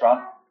in a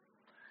restaurant.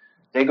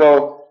 They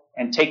go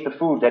and take the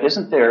food that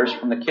isn't theirs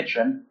from the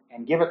kitchen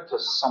and give it to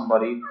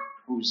somebody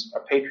who's a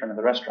patron of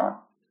the restaurant.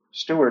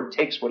 Steward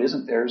takes what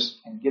isn't theirs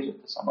and gives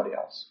it to somebody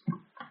else.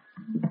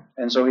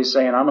 And so he's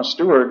saying, I'm a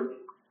steward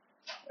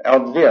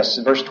of this.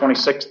 In verse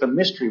 26, the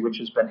mystery which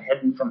has been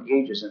hidden from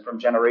ages and from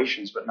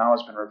generations, but now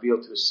has been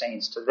revealed to the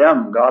saints. To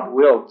them God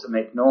willed to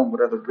make known what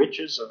are the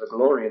riches of the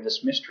glory of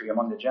this mystery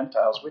among the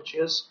Gentiles, which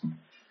is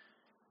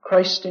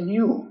Christ in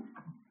you,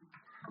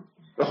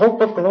 the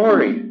hope of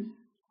glory.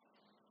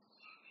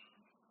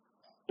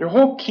 Your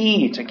whole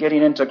key to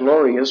getting into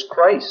glory is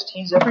Christ.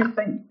 He's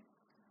everything.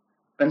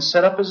 Been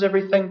set up as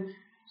everything.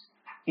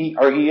 He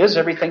is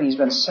everything. He's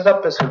been set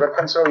up as the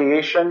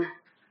reconciliation.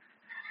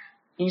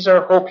 He's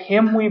our hope.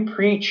 Him we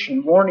preach,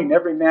 in warning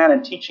every man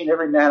and teaching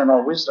every man in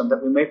all wisdom,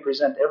 that we may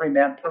present every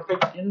man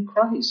perfect in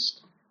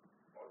Christ.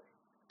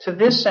 To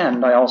this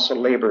end I also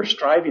labor,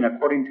 striving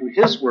according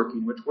to his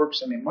working, which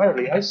works in me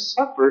mightily. I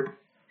suffer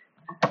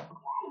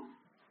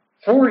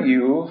for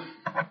you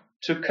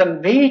to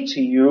convey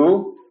to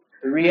you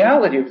the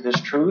reality of this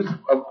truth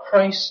of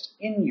Christ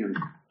in you,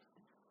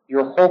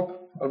 your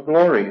hope of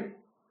glory.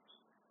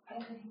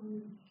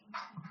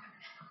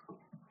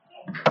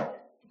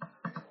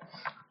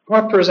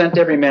 Or present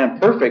every man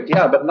perfect,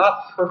 yeah, but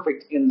not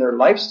perfect in their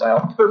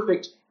lifestyle,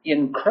 perfect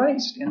in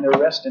Christ, in their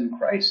rest in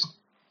Christ.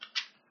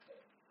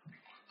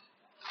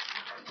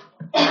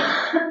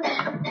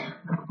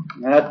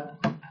 That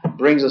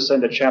brings us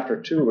into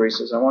chapter 2, where he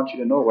says, I want you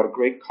to know what a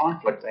great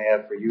conflict I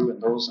have for you and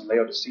those in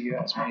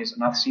Laodicea, as many as have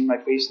not seen my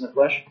face in the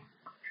flesh,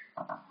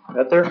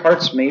 that their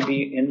hearts may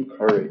be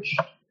encouraged,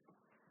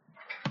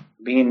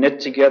 being knit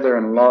together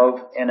in love,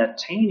 and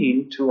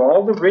attaining to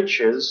all the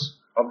riches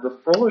of the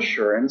full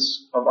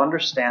assurance of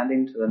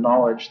understanding to the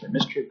knowledge, the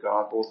mystery of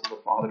God, both of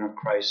the Father and of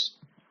Christ,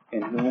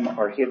 in whom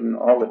are hidden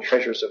all the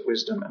treasures of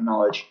wisdom and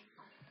knowledge.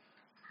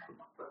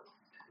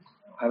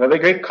 I have a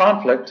great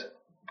conflict.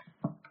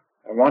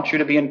 I want you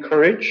to be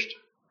encouraged.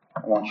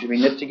 I want you to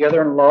be knit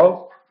together in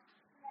love.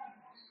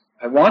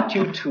 I want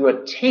you to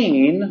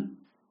attain,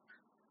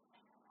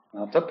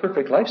 not the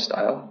perfect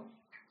lifestyle.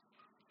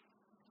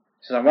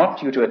 He says, I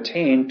want you to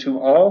attain to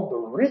all the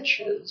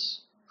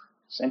riches.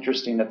 It's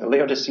interesting that the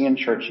Laodicean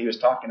church, he was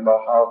talking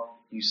about how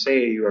you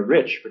say you are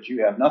rich, but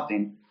you have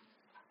nothing.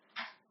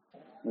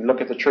 We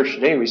look at the church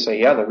today, we say,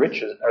 yeah,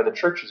 the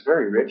church is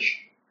very rich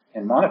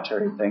in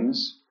monetary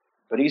things.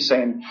 But he's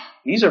saying,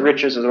 these are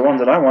riches are the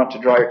ones that I want to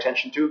draw your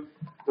attention to.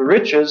 The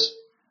riches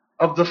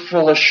of the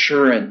full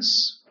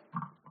assurance.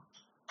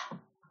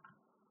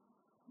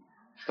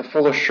 The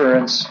full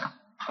assurance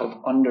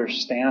of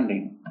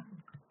understanding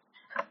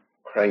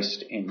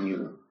Christ in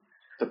you.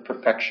 The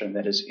perfection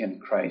that is in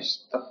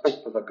Christ. The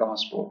hope of the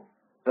gospel.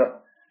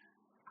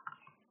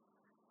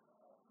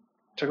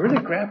 To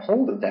really grab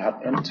hold of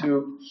that and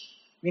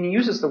he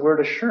uses the word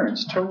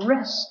assurance, to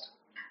rest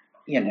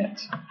in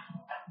it.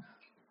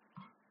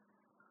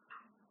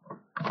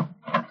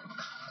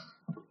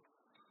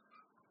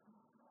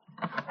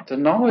 The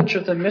knowledge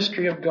of the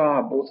mystery of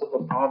God, both of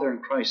the Father and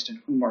Christ,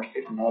 in whom are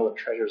hidden all the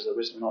treasures of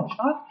wisdom and knowledge.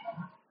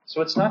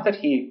 So it's not that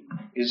he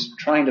is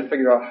trying to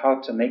figure out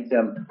how to make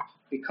them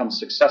become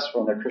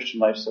successful in their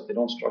Christian life so that they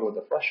don't struggle with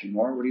the flesh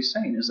anymore. What he's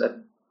saying is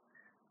that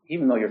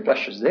even though your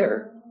flesh is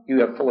there, you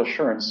have full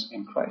assurance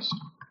in Christ.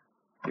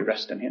 You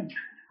rest in him.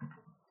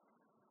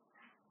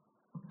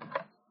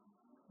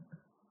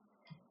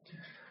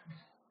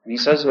 And he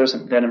says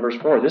then in verse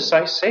 4, this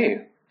I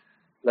say,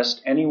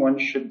 lest anyone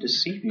should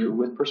deceive you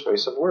with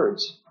persuasive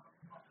words.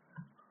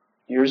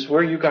 Here's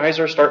where you guys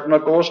are starting to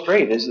go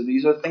astray.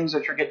 These are things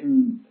that you're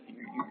getting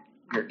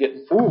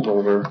fooled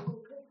over.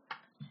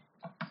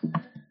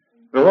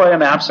 Though I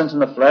am absent in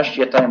the flesh,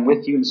 yet I am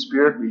with you in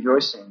spirit,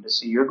 rejoicing to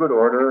see your good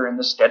order and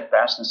the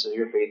steadfastness of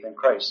your faith in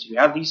Christ. You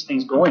have these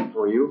things going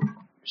for you.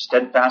 You're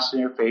steadfast in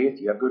your faith.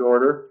 You have good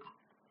order.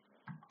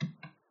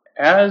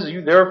 As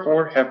you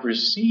therefore have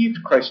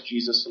received Christ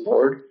Jesus the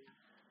Lord,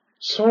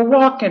 so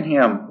walk in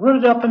him,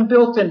 rooted up and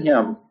built in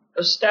him,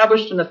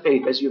 established in the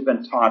faith as you've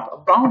been taught,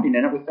 abounding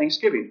in it with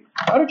thanksgiving.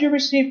 How did you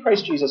receive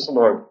Christ Jesus the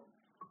Lord?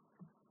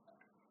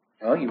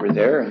 Well, you were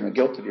there in the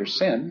guilt of your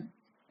sin,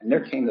 and there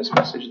came this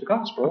message of the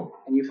gospel,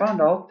 and you found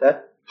out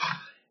that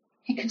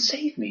he can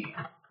save me.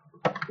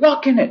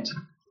 Walk in it.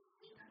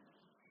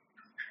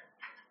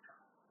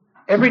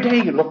 Every day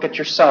you look at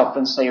yourself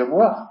and say,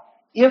 well,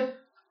 if,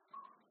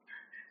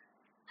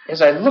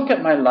 as I look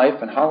at my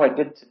life and how I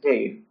did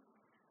today,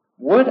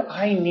 would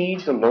I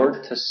need the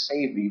Lord to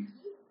save me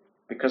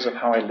because of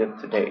how I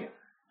live today?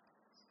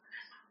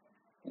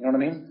 You know what I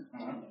mean?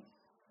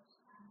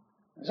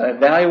 As I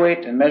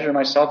evaluate and measure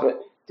myself,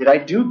 did I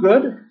do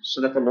good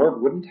so that the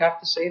Lord wouldn't have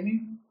to save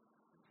me?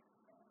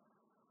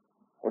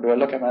 Or do I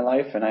look at my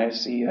life and I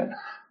see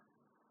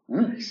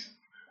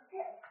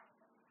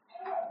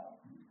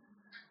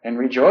and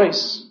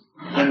rejoice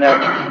in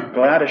that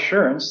glad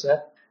assurance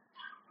that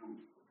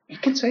he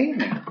can save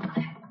me?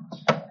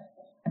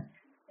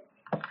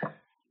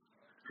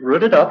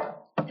 Rooted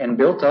up and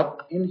built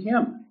up in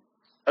him,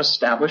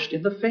 established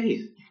in the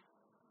faith,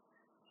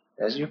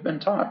 as you've been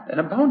taught,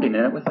 and abounding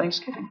in it with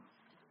thanksgiving.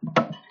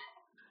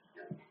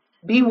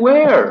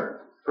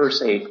 Beware,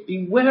 verse 8,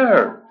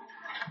 beware,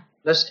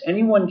 lest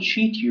anyone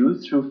cheat you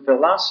through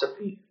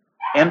philosophy,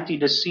 empty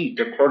deceit,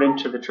 according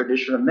to the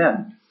tradition of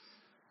men,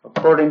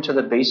 according to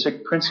the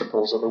basic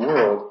principles of the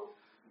world,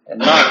 and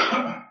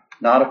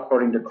not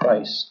according to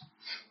Christ.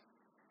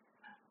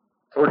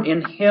 For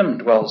in him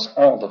dwells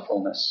all the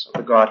fullness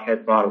of the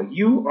Godhead bodily.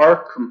 You are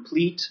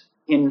complete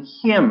in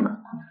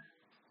him,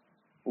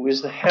 who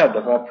is the head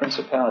of all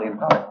principality and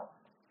power.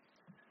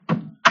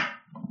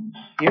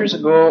 Years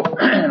ago,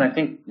 and I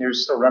think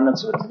there's still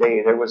remnants of it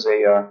today, there was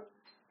a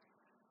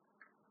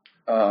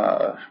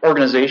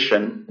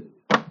organization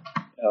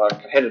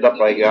headed up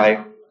by a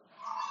guy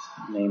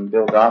named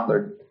Bill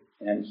Gothard,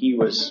 and he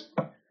was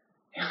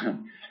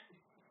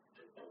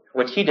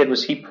what he did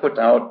was he put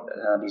out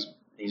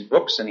these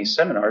books and these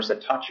seminars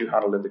that taught you how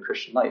to live the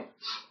Christian life.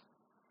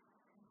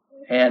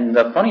 And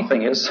the funny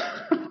thing is,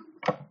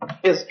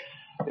 his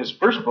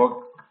first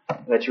book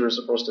that you were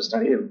supposed to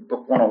study,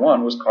 book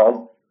 101, was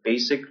called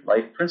basic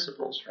life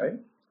principles, right?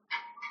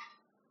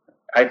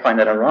 I find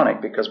that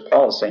ironic because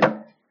Paul is saying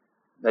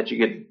that you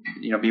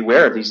get,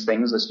 beware of these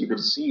things lest you be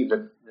deceived,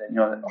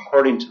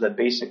 according to the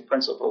basic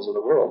principles of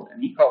the world.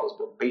 And he called his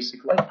book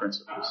Basic Life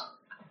Principles.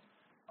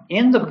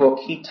 In the book,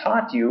 he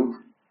taught you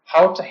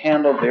how to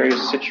handle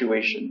various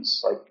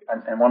situations.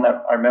 And one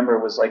that I remember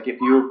was like, if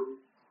you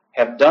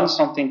have done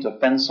something to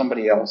offend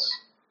somebody else,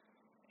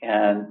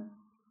 and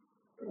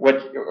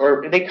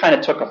they kind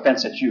of took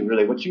offense at you,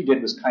 really. What you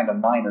did was kind of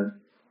minor,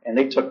 and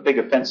they took big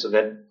offense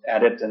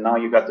at it, and now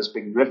you got this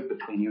big rift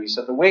between you. He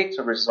said the way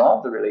to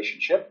resolve the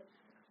relationship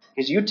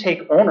is you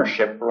take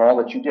ownership for all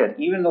that you did.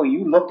 Even though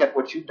you look at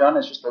what you've done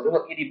as just a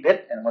little itty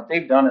bit, and what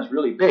they've done is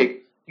really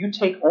big, you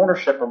take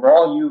ownership of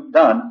all you've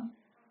done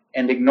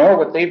and ignore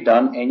what they've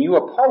done, and you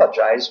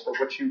apologize for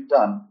what you've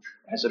done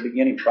as a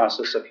beginning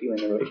process of healing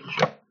the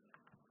relationship.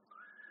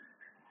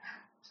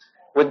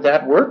 Would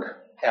that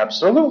work?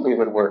 Absolutely it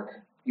would work.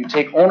 You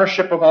take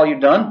ownership of all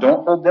you've done,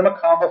 don't hold them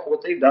accountable for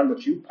what they've done,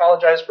 but you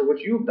apologize for what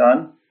you've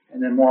done,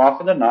 and then more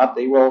often than not,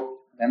 they will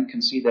then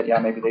concede that,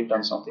 maybe they've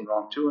done something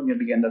wrong too, and you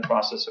begin the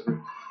process of,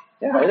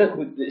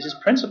 his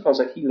principles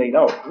that he laid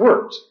out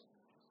worked.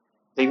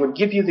 They would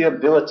give you the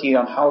ability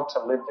on how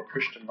to live the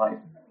Christian life.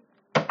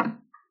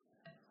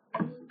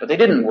 But they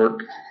didn't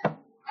work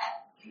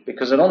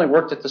because it only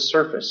worked at the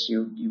surface.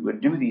 You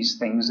would do these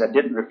things that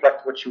didn't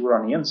reflect what you were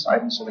on the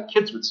inside, and so the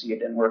kids would see it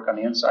didn't work on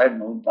the inside,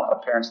 and a lot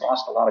of parents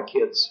lost a lot of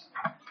kids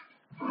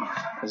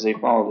as they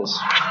followed this,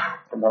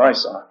 from what I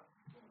saw.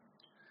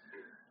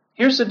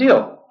 Here's the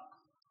deal.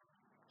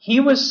 He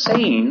was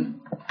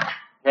saying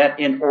that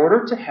in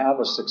order to have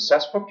a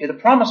successful, the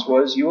promise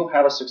was you will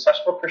have a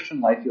successful Christian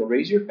life, you'll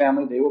raise your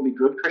family, they will be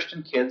good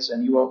Christian kids,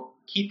 and you will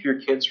keep your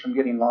kids from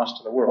getting lost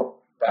to the world.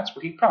 That's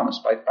what he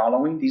promised by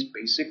following these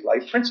basic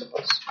life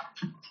principles.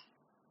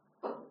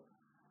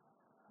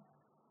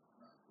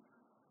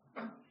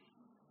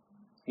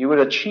 You would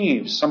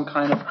achieve some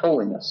kind of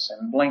holiness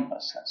and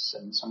blamelessness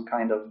and some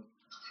kind of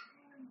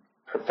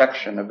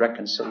perfection of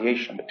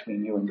reconciliation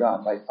between you and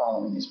God by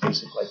following these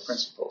basic life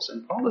principles.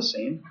 And Paul is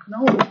saying,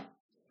 no.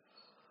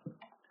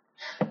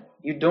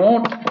 You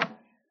don't.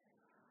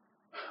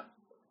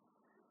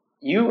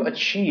 You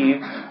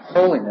achieve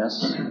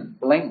holiness,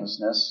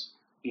 blamelessness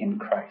in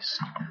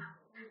Christ.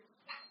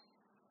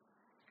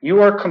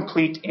 You are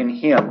complete in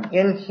Him.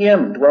 In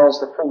Him dwells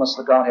the fullness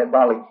of the Godhead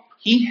bodily.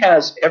 He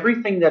has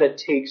everything that it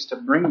takes to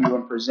bring you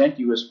and present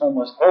you as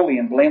holy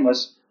and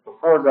blameless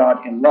before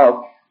God in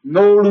love.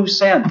 No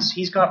loose ends.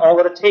 He's got all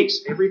that it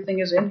takes. Everything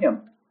is in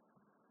Him.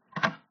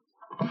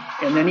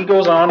 And then he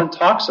goes on and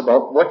talks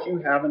about what you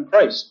have in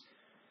Christ.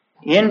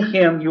 In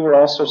Him you were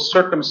also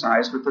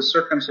circumcised with the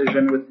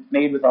circumcision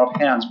made without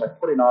hands, by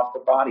putting off the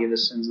body of the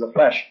sins of the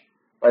flesh,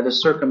 by the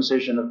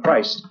circumcision of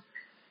Christ.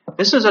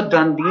 This is a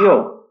done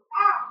deal.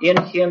 In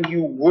Him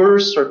you were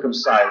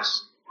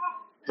circumcised.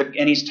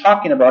 And he's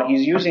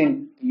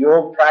using the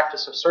old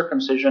practice of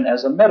circumcision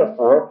as a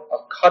metaphor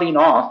of cutting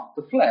off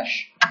the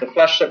flesh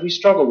that we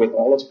struggle with,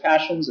 all its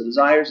passions, the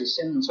desires, the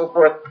sins, and so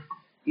forth.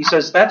 He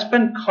says, that's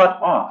been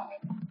cut off.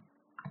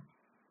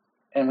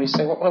 And we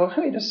say, well,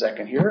 wait a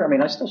second here.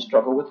 I still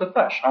struggle with the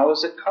flesh. How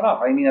is it cut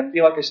off? I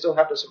feel like I still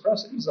have to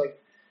suppress it. He's like,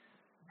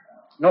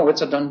 no,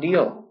 it's a done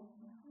deal.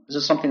 This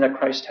is something that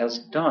Christ has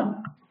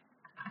done.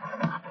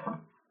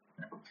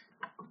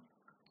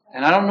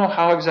 And I don't know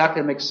how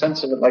exactly to make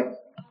sense of it. Like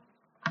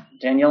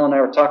Danielle and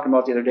I were talking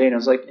about the other day, and it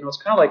was like, it's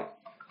kind of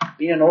like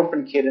being an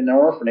orphan kid in an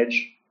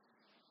orphanage,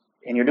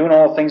 and you're doing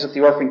all the things that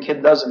the orphan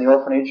kid does in the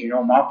orphanage,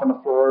 mopping the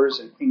floors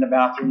and clean the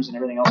bathrooms and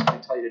everything else that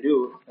they tell you to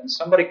do. And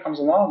somebody comes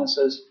along and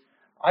says,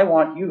 I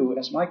want you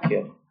as my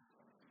kid.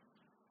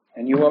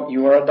 And you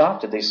are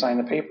adopted. They sign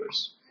the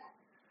papers.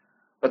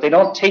 But they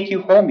don't take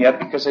you home yet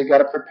because they've got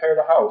to prepare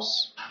the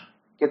house,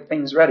 get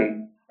things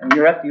ready. And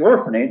you're at the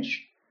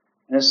orphanage,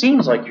 and it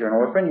seems like you're an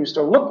orphan. You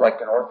still look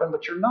like an orphan,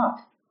 but you're not.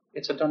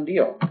 It's a done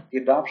deal. The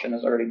adoption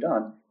is already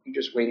done. You're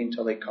just waiting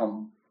until they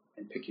come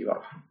and pick you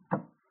up.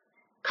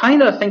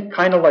 Kind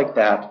of like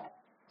that.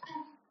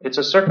 It's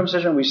a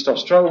circumcision. We still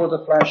struggle with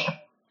the flesh,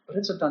 but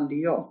it's a done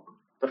deal.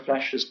 The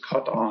flesh is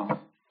cut off.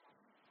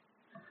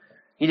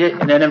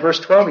 And then in verse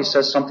 12 he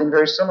says something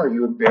very similar.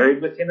 You were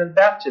buried with Him in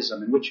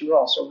baptism, in which you were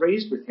also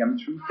raised with Him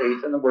through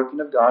faith in the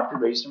working of God who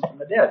raised Him from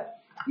the dead.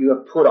 You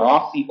have put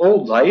off the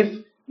old life.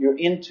 You're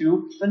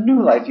into the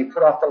new life. You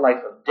put off the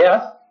life of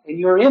death, and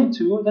you're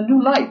into the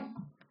new life.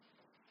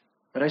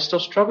 But I still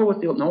struggle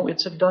with the old. No,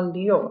 it's a done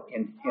deal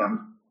in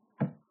Him.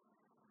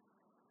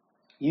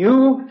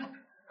 You,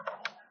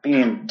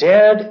 being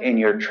dead in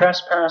your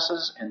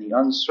trespasses and the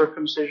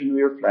uncircumcision of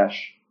your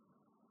flesh.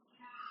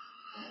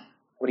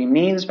 What he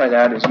means by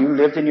that is you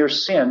lived in your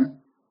sin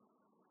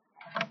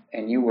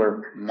and you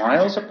were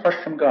miles apart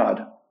from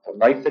God. The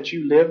life that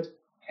you lived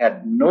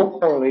had no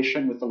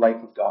correlation with the life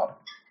of God.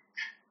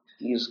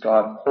 He is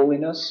God,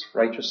 holiness,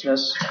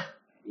 righteousness.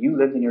 You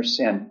lived in your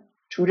sin.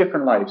 Two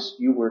different lives.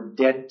 You were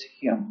dead to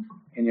Him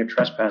in your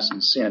trespass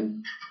and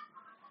sin.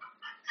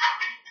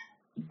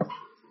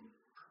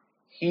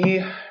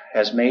 He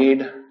has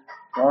made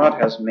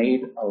God has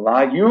made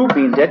alive. You,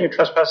 being dead in your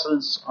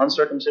trespasses,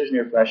 uncircumcision in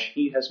your flesh,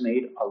 he has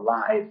made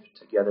alive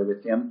together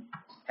with him,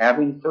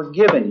 having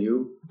forgiven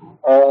you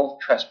all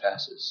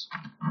trespasses.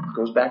 It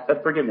goes back to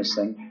that forgiveness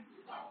thing.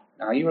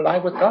 Now you're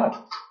alive with God.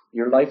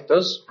 Your life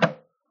does,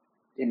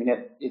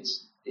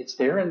 it's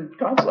there in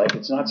God's life.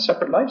 It's not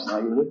separate lives now.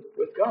 You live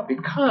with God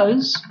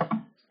because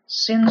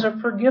sins are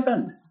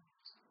forgiven.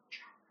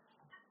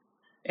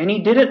 And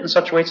he did it in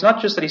such a way, it's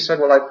not just that he said,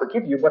 well, I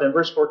forgive you, but in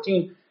verse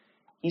 14,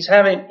 he's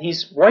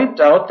wiped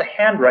out the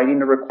handwriting,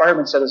 the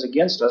requirements that is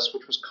against us,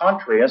 which was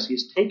contrary to us.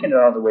 He's taken it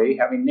out of the way,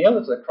 having nailed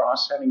it to the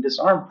cross, having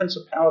disarmed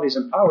principalities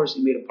and powers.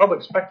 He made a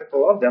public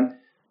spectacle of them,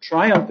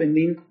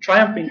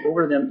 triumphing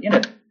over them in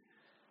it.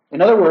 In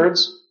other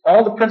words,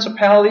 all the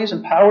principalities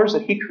and powers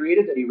that he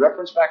created, that he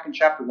referenced back in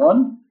chapter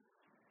 1,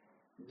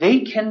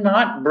 they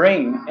cannot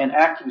bring an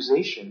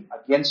accusation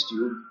against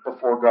you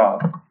before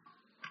God.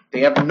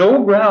 They have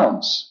no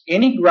grounds,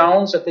 any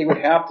grounds that they would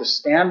have to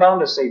stand on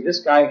to say this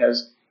guy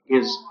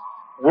is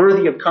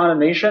worthy of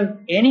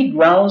condemnation. Any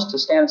grounds to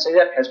stand and say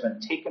that has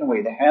been taken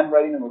away. The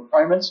handwriting and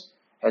requirements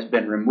has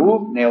been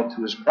removed, nailed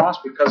to his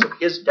cross because of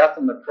his death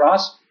on the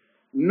cross.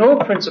 No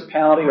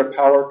principality or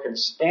power can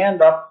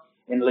stand up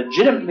and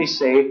legitimately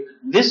say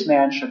this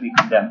man should be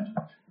condemned.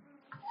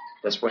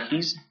 That's what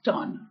he's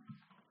done.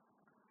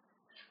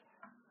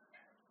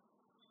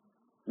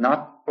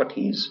 Not what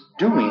he's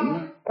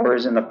doing or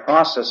is in the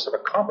process of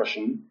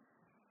accomplishing.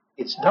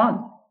 It's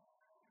done.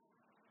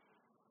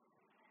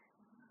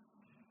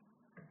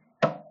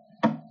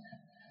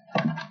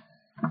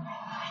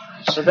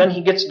 So then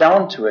he gets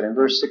down to it in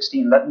verse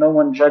 16. Let no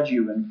one judge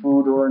you in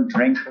food or in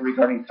drink or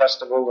regarding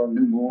festival or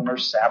new moon or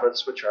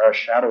Sabbaths, which are a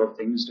shadow of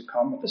things to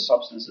come with the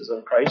substances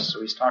of Christ.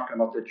 So he's talking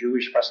about the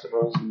Jewish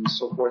festivals and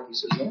so forth. He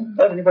says, don't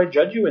let anybody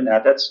judge you in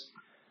that.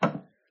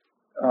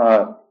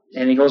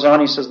 And he goes on,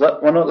 he says,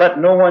 let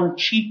no one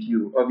cheat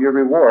you of your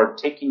reward,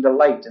 taking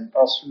delight in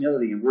false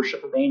humility and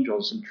worship of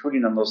angels,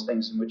 intruding on those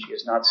things in which he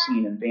has not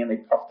seen and vainly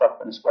puffed up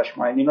in his flesh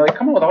mind. They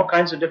come up with all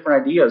kinds of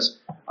different ideas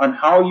on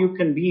how you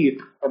can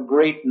be a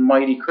great and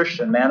mighty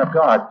Christian, man of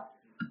God.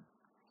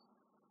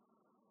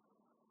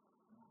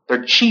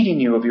 They're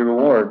cheating you of your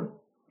reward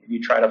if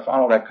you try to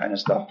follow that kind of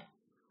stuff.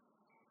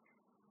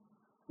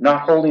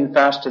 Not holding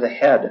fast to the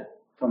head,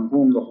 from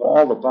whom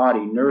all the body,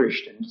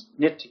 nourished and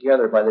knit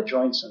together by the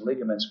joints and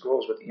ligaments,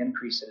 grows with the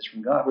increase that is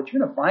from God. What you're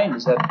going to find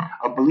is that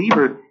a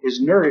believer is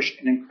nourished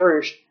and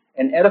encouraged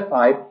and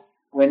edified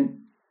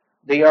when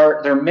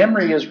their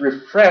memory is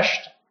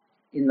refreshed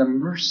in the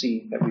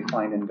mercy that we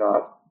find in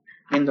God,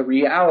 in the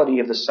reality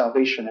of the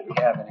salvation that we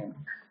have in him,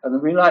 and the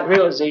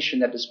realization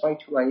that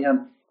despite who I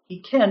am, he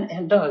can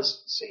and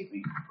does save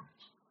me.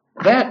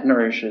 That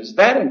nourishes,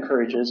 that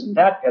encourages, and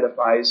that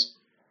edifies.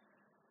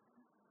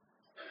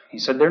 He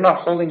said they're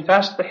not holding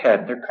fast the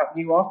head. They're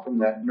cutting you off from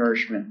that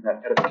nourishment,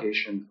 that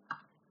edification.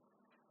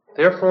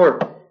 Therefore,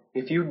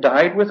 if you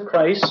died with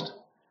Christ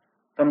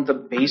from the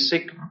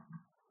basic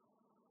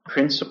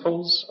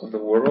principles of the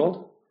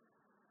world,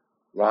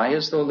 why,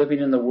 as though living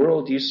in the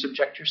world, do you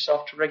subject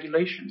yourself to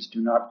regulations?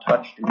 Do not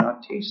touch, do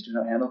not taste, do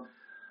not handle,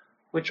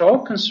 which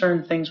all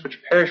concern things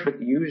which perish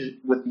with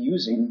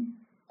using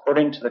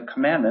according to the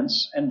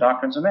commandments and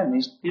doctrines of men.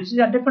 These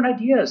are different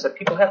ideas that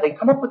people have. They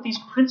come up with these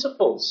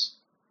principles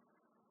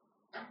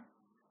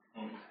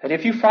that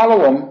if you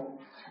follow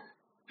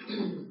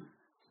them,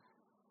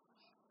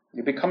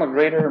 you become a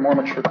greater and more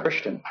mature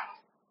Christian.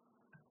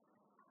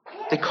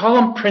 They call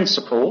them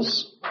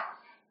principles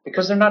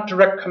because they're not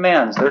direct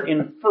commands. They're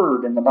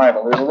inferred in the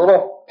Bible. There's a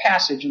little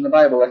passage in the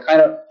Bible that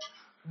kind of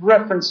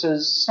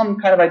references some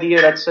kind of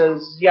idea that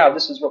says, yeah,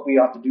 this is what we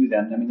ought to do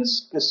then. I mean,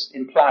 this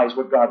implies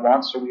what God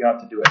wants, so we ought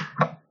to do it.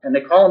 And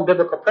they call them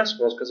biblical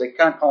principles because they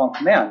can't call them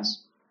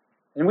commands.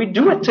 And we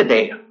do it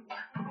today.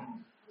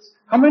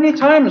 How many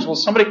times will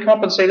somebody come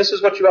up and say, this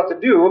is what you have to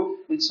do?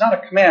 It's not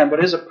a command, but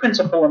it is a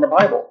principle in the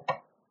Bible.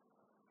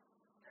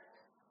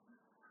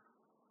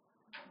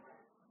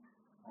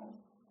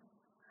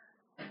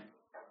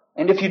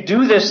 And if you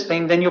do this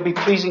thing, then you'll be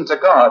pleasing to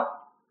God.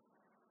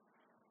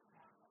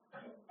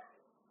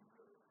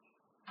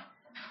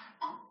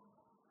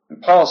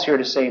 And Paul's here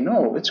to say,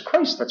 no, it's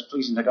Christ that's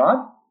pleasing to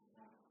God.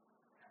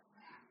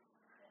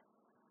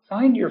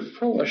 Find your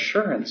full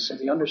assurance of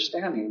the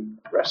understanding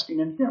resting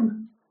in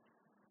Him.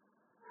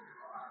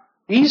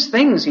 These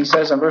things, he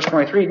says in verse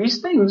 23,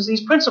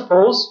 these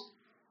principles,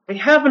 they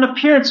have an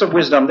appearance of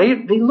wisdom. They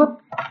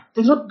look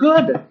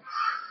good.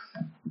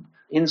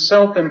 In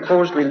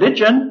self-imposed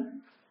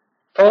religion,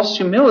 false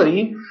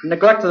humility,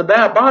 neglect of the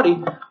bad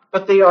body,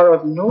 but they are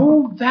of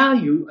no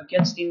value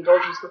against the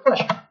indulgence of the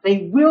flesh.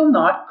 They will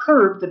not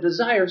curb the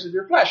desires of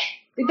your flesh.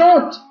 They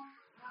don't.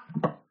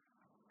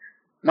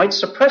 Might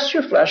suppress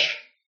your flesh.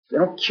 They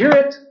don't cure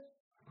it.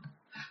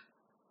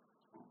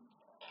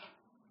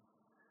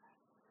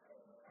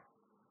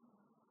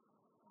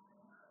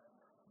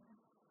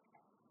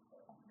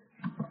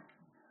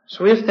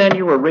 So if then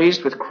you were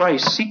raised with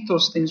Christ, seek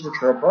those things which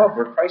are above,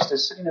 where Christ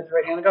is sitting at the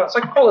right hand of God. It's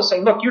like Paul is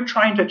saying, look, you're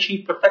trying to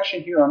achieve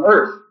perfection here on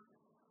earth.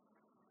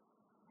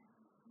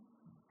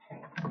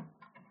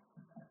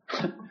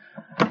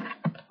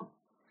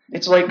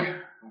 It's like,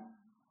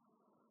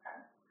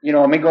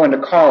 me going to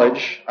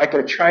college, I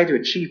could try to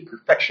achieve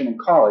perfection in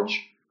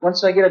college.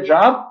 Once I get a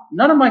job,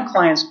 none of my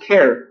clients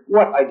care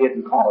what I did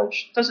in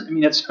college. What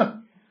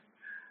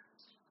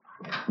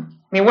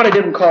I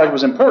did in college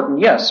was important,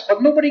 yes,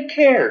 but nobody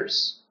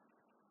cares.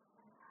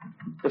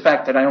 The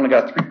fact that I only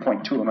got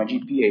 3.2 on my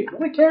GPA,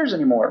 nobody cares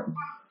anymore.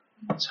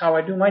 That's how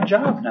I do my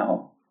job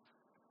now.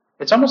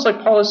 It's almost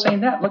like Paul is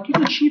saying that. Look, you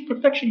can achieve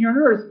perfection here on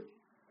earth.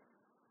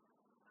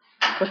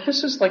 But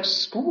this is like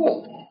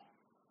school.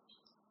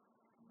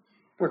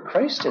 Where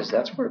Christ is,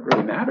 that's where it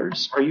really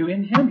matters. Are you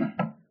in Him?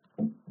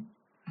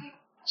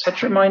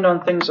 Set your mind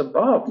on things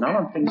above, not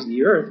on things of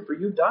the earth, for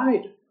you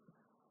died.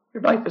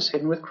 Your life is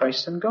hidden with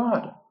Christ in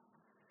God.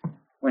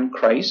 When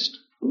Christ,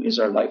 who is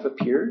our life,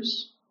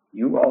 appears,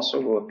 you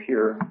also will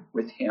appear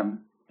with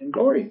Him in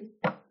glory.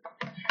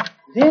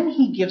 Then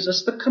He gives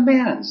us the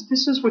commands.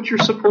 This is what you're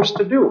supposed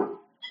to do.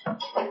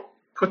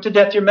 Put to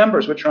death your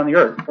members which are on the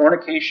earth.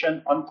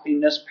 Fornication,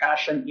 uncleanness,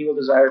 passion, evil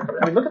desire.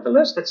 Look at the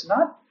list.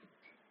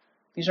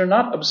 These are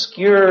not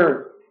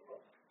obscure,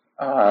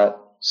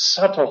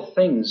 subtle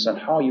things on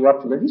how you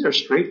ought to live. These are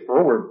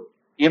straightforward,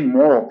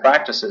 immoral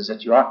practices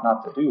that you ought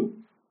not to do.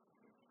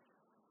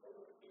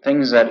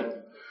 Things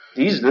that,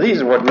 these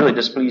are what really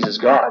displeases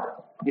God.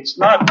 He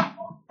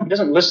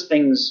doesn't list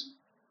things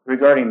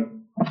regarding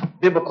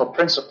biblical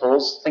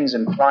principles, things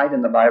implied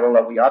in the Bible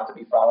that we ought to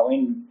be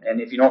following,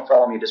 and if you don't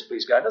follow me, you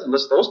displease God. It doesn't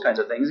list those kinds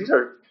of things. These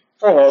are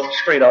full of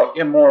straight-out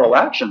immoral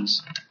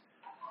actions.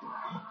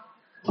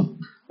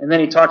 And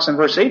then he talks in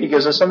verse 8, he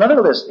gives us another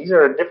list. These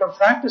are different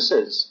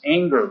practices: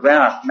 anger,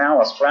 wrath,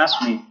 malice,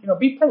 blasphemy.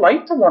 Be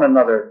polite to one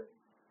another.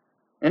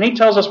 And he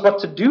tells us what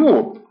to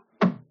do.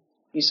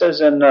 He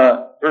says in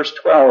verse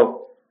 12,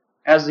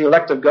 as the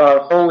elect of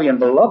God, holy and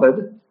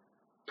beloved,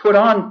 put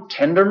on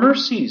tender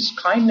mercies,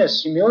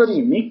 kindness,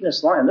 humility,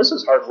 meekness, lying. This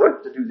is hard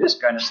work to do this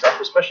kind of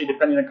stuff, especially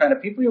depending on the kind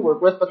of people you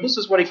work with, but this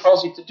is what he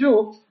calls you to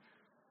do.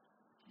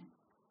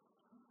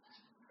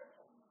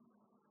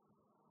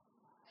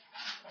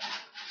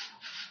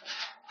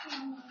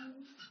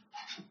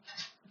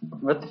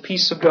 Let the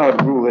peace of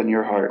God rule in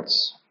your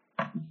hearts,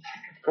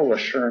 full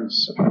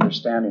assurance of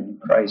understanding in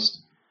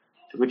Christ,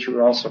 to which you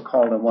were also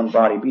called in one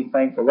body. Be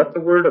thankful. Let the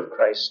word of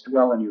Christ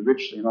dwell in you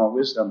richly in all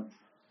wisdom.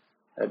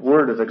 That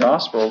word of the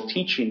gospel,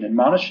 teaching,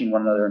 admonishing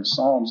one another in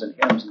psalms and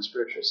hymns and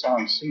spiritual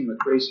songs, singing with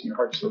grace in your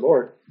hearts to the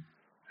Lord.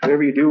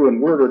 Whatever you do in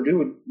word or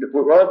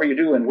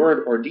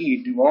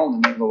deed, do all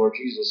in the name of the Lord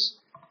Jesus,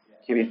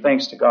 giving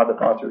thanks to God the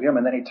Father through Him.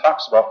 And then he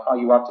talks about how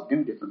you ought to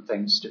do different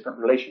things, different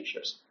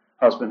relationships: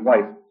 husband,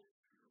 wife,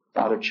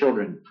 father,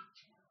 children,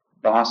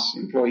 boss,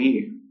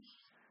 employee,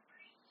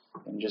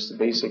 and just the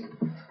basic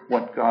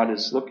what God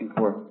is looking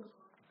for.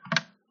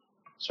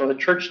 So the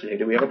church today,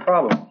 do we have a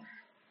problem?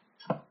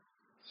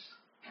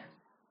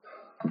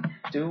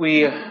 Do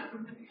we, in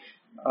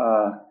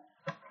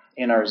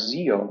our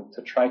zeal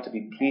to try to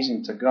be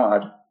pleasing to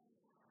God,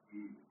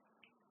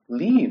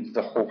 leave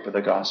the hope of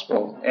the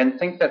gospel and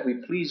think that we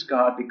please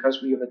God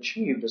because we have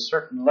achieved a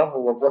certain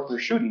level of what we're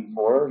shooting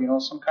for,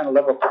 some kind of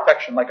level of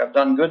perfection, like I've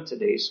done good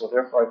today, so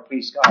therefore I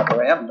please God,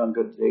 or I haven't done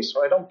good today,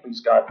 so I don't please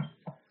God.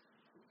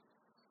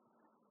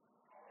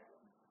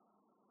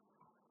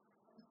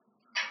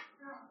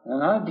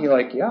 And I'd be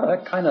like, yeah,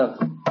 that kind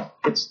of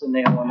hits the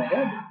nail on the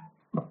head.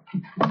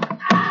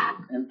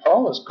 And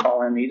Paul is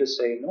calling me to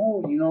say,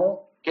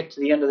 no, get to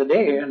the end of the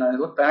day, and I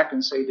look back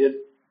and say, did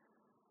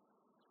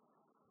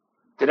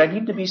I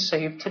need to be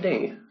saved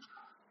today?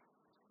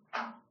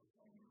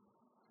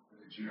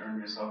 Did you earn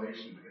your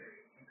salvation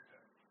today?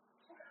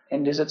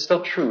 And is it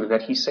still true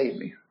that He saved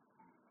me?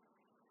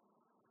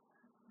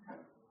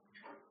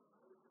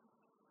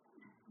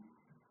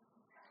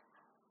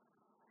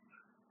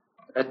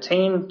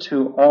 Attain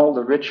to all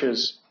the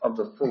riches of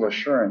the full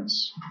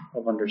assurance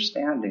of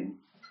understanding,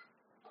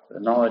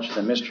 the knowledge of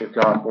the mystery of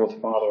God, both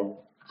Father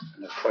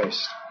and of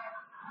Christ.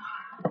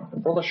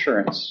 The full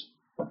assurance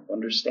of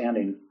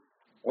understanding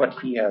what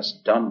He has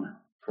done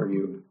for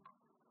you.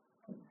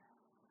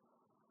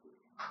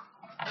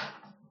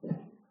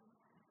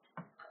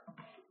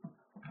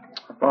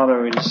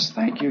 Father, we just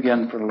thank you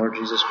again for the Lord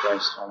Jesus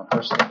Christ on the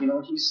person.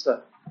 He's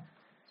the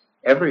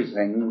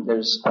everything.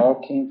 There's all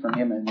came from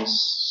Him and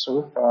is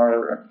so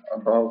far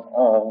above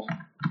all,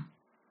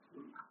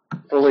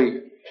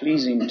 fully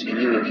pleasing to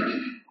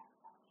you.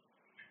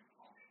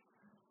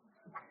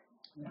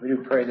 We do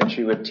pray that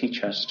you would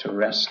teach us to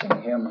rest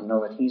in Him and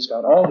know that He's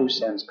got all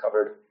loose ends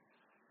covered.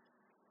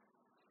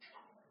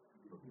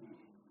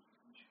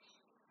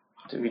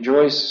 To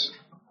rejoice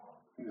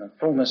in the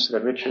fullness of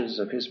the riches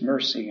of His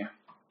mercy,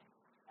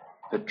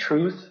 the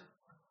truth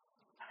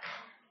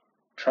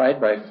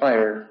tried by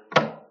fire,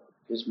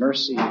 His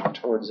mercy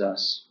towards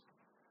us,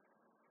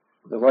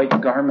 the white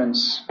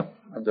garments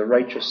of the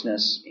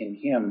righteousness in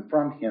Him,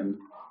 from Him.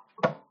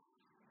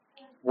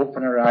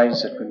 Open our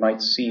eyes that we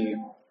might see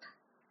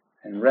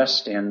and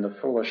rest in the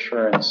full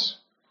assurance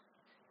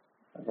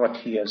of what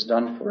He has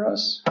done for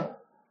us.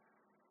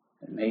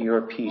 And may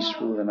your peace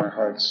rule in our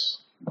hearts.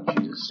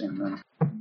 In Jesus' name, amen.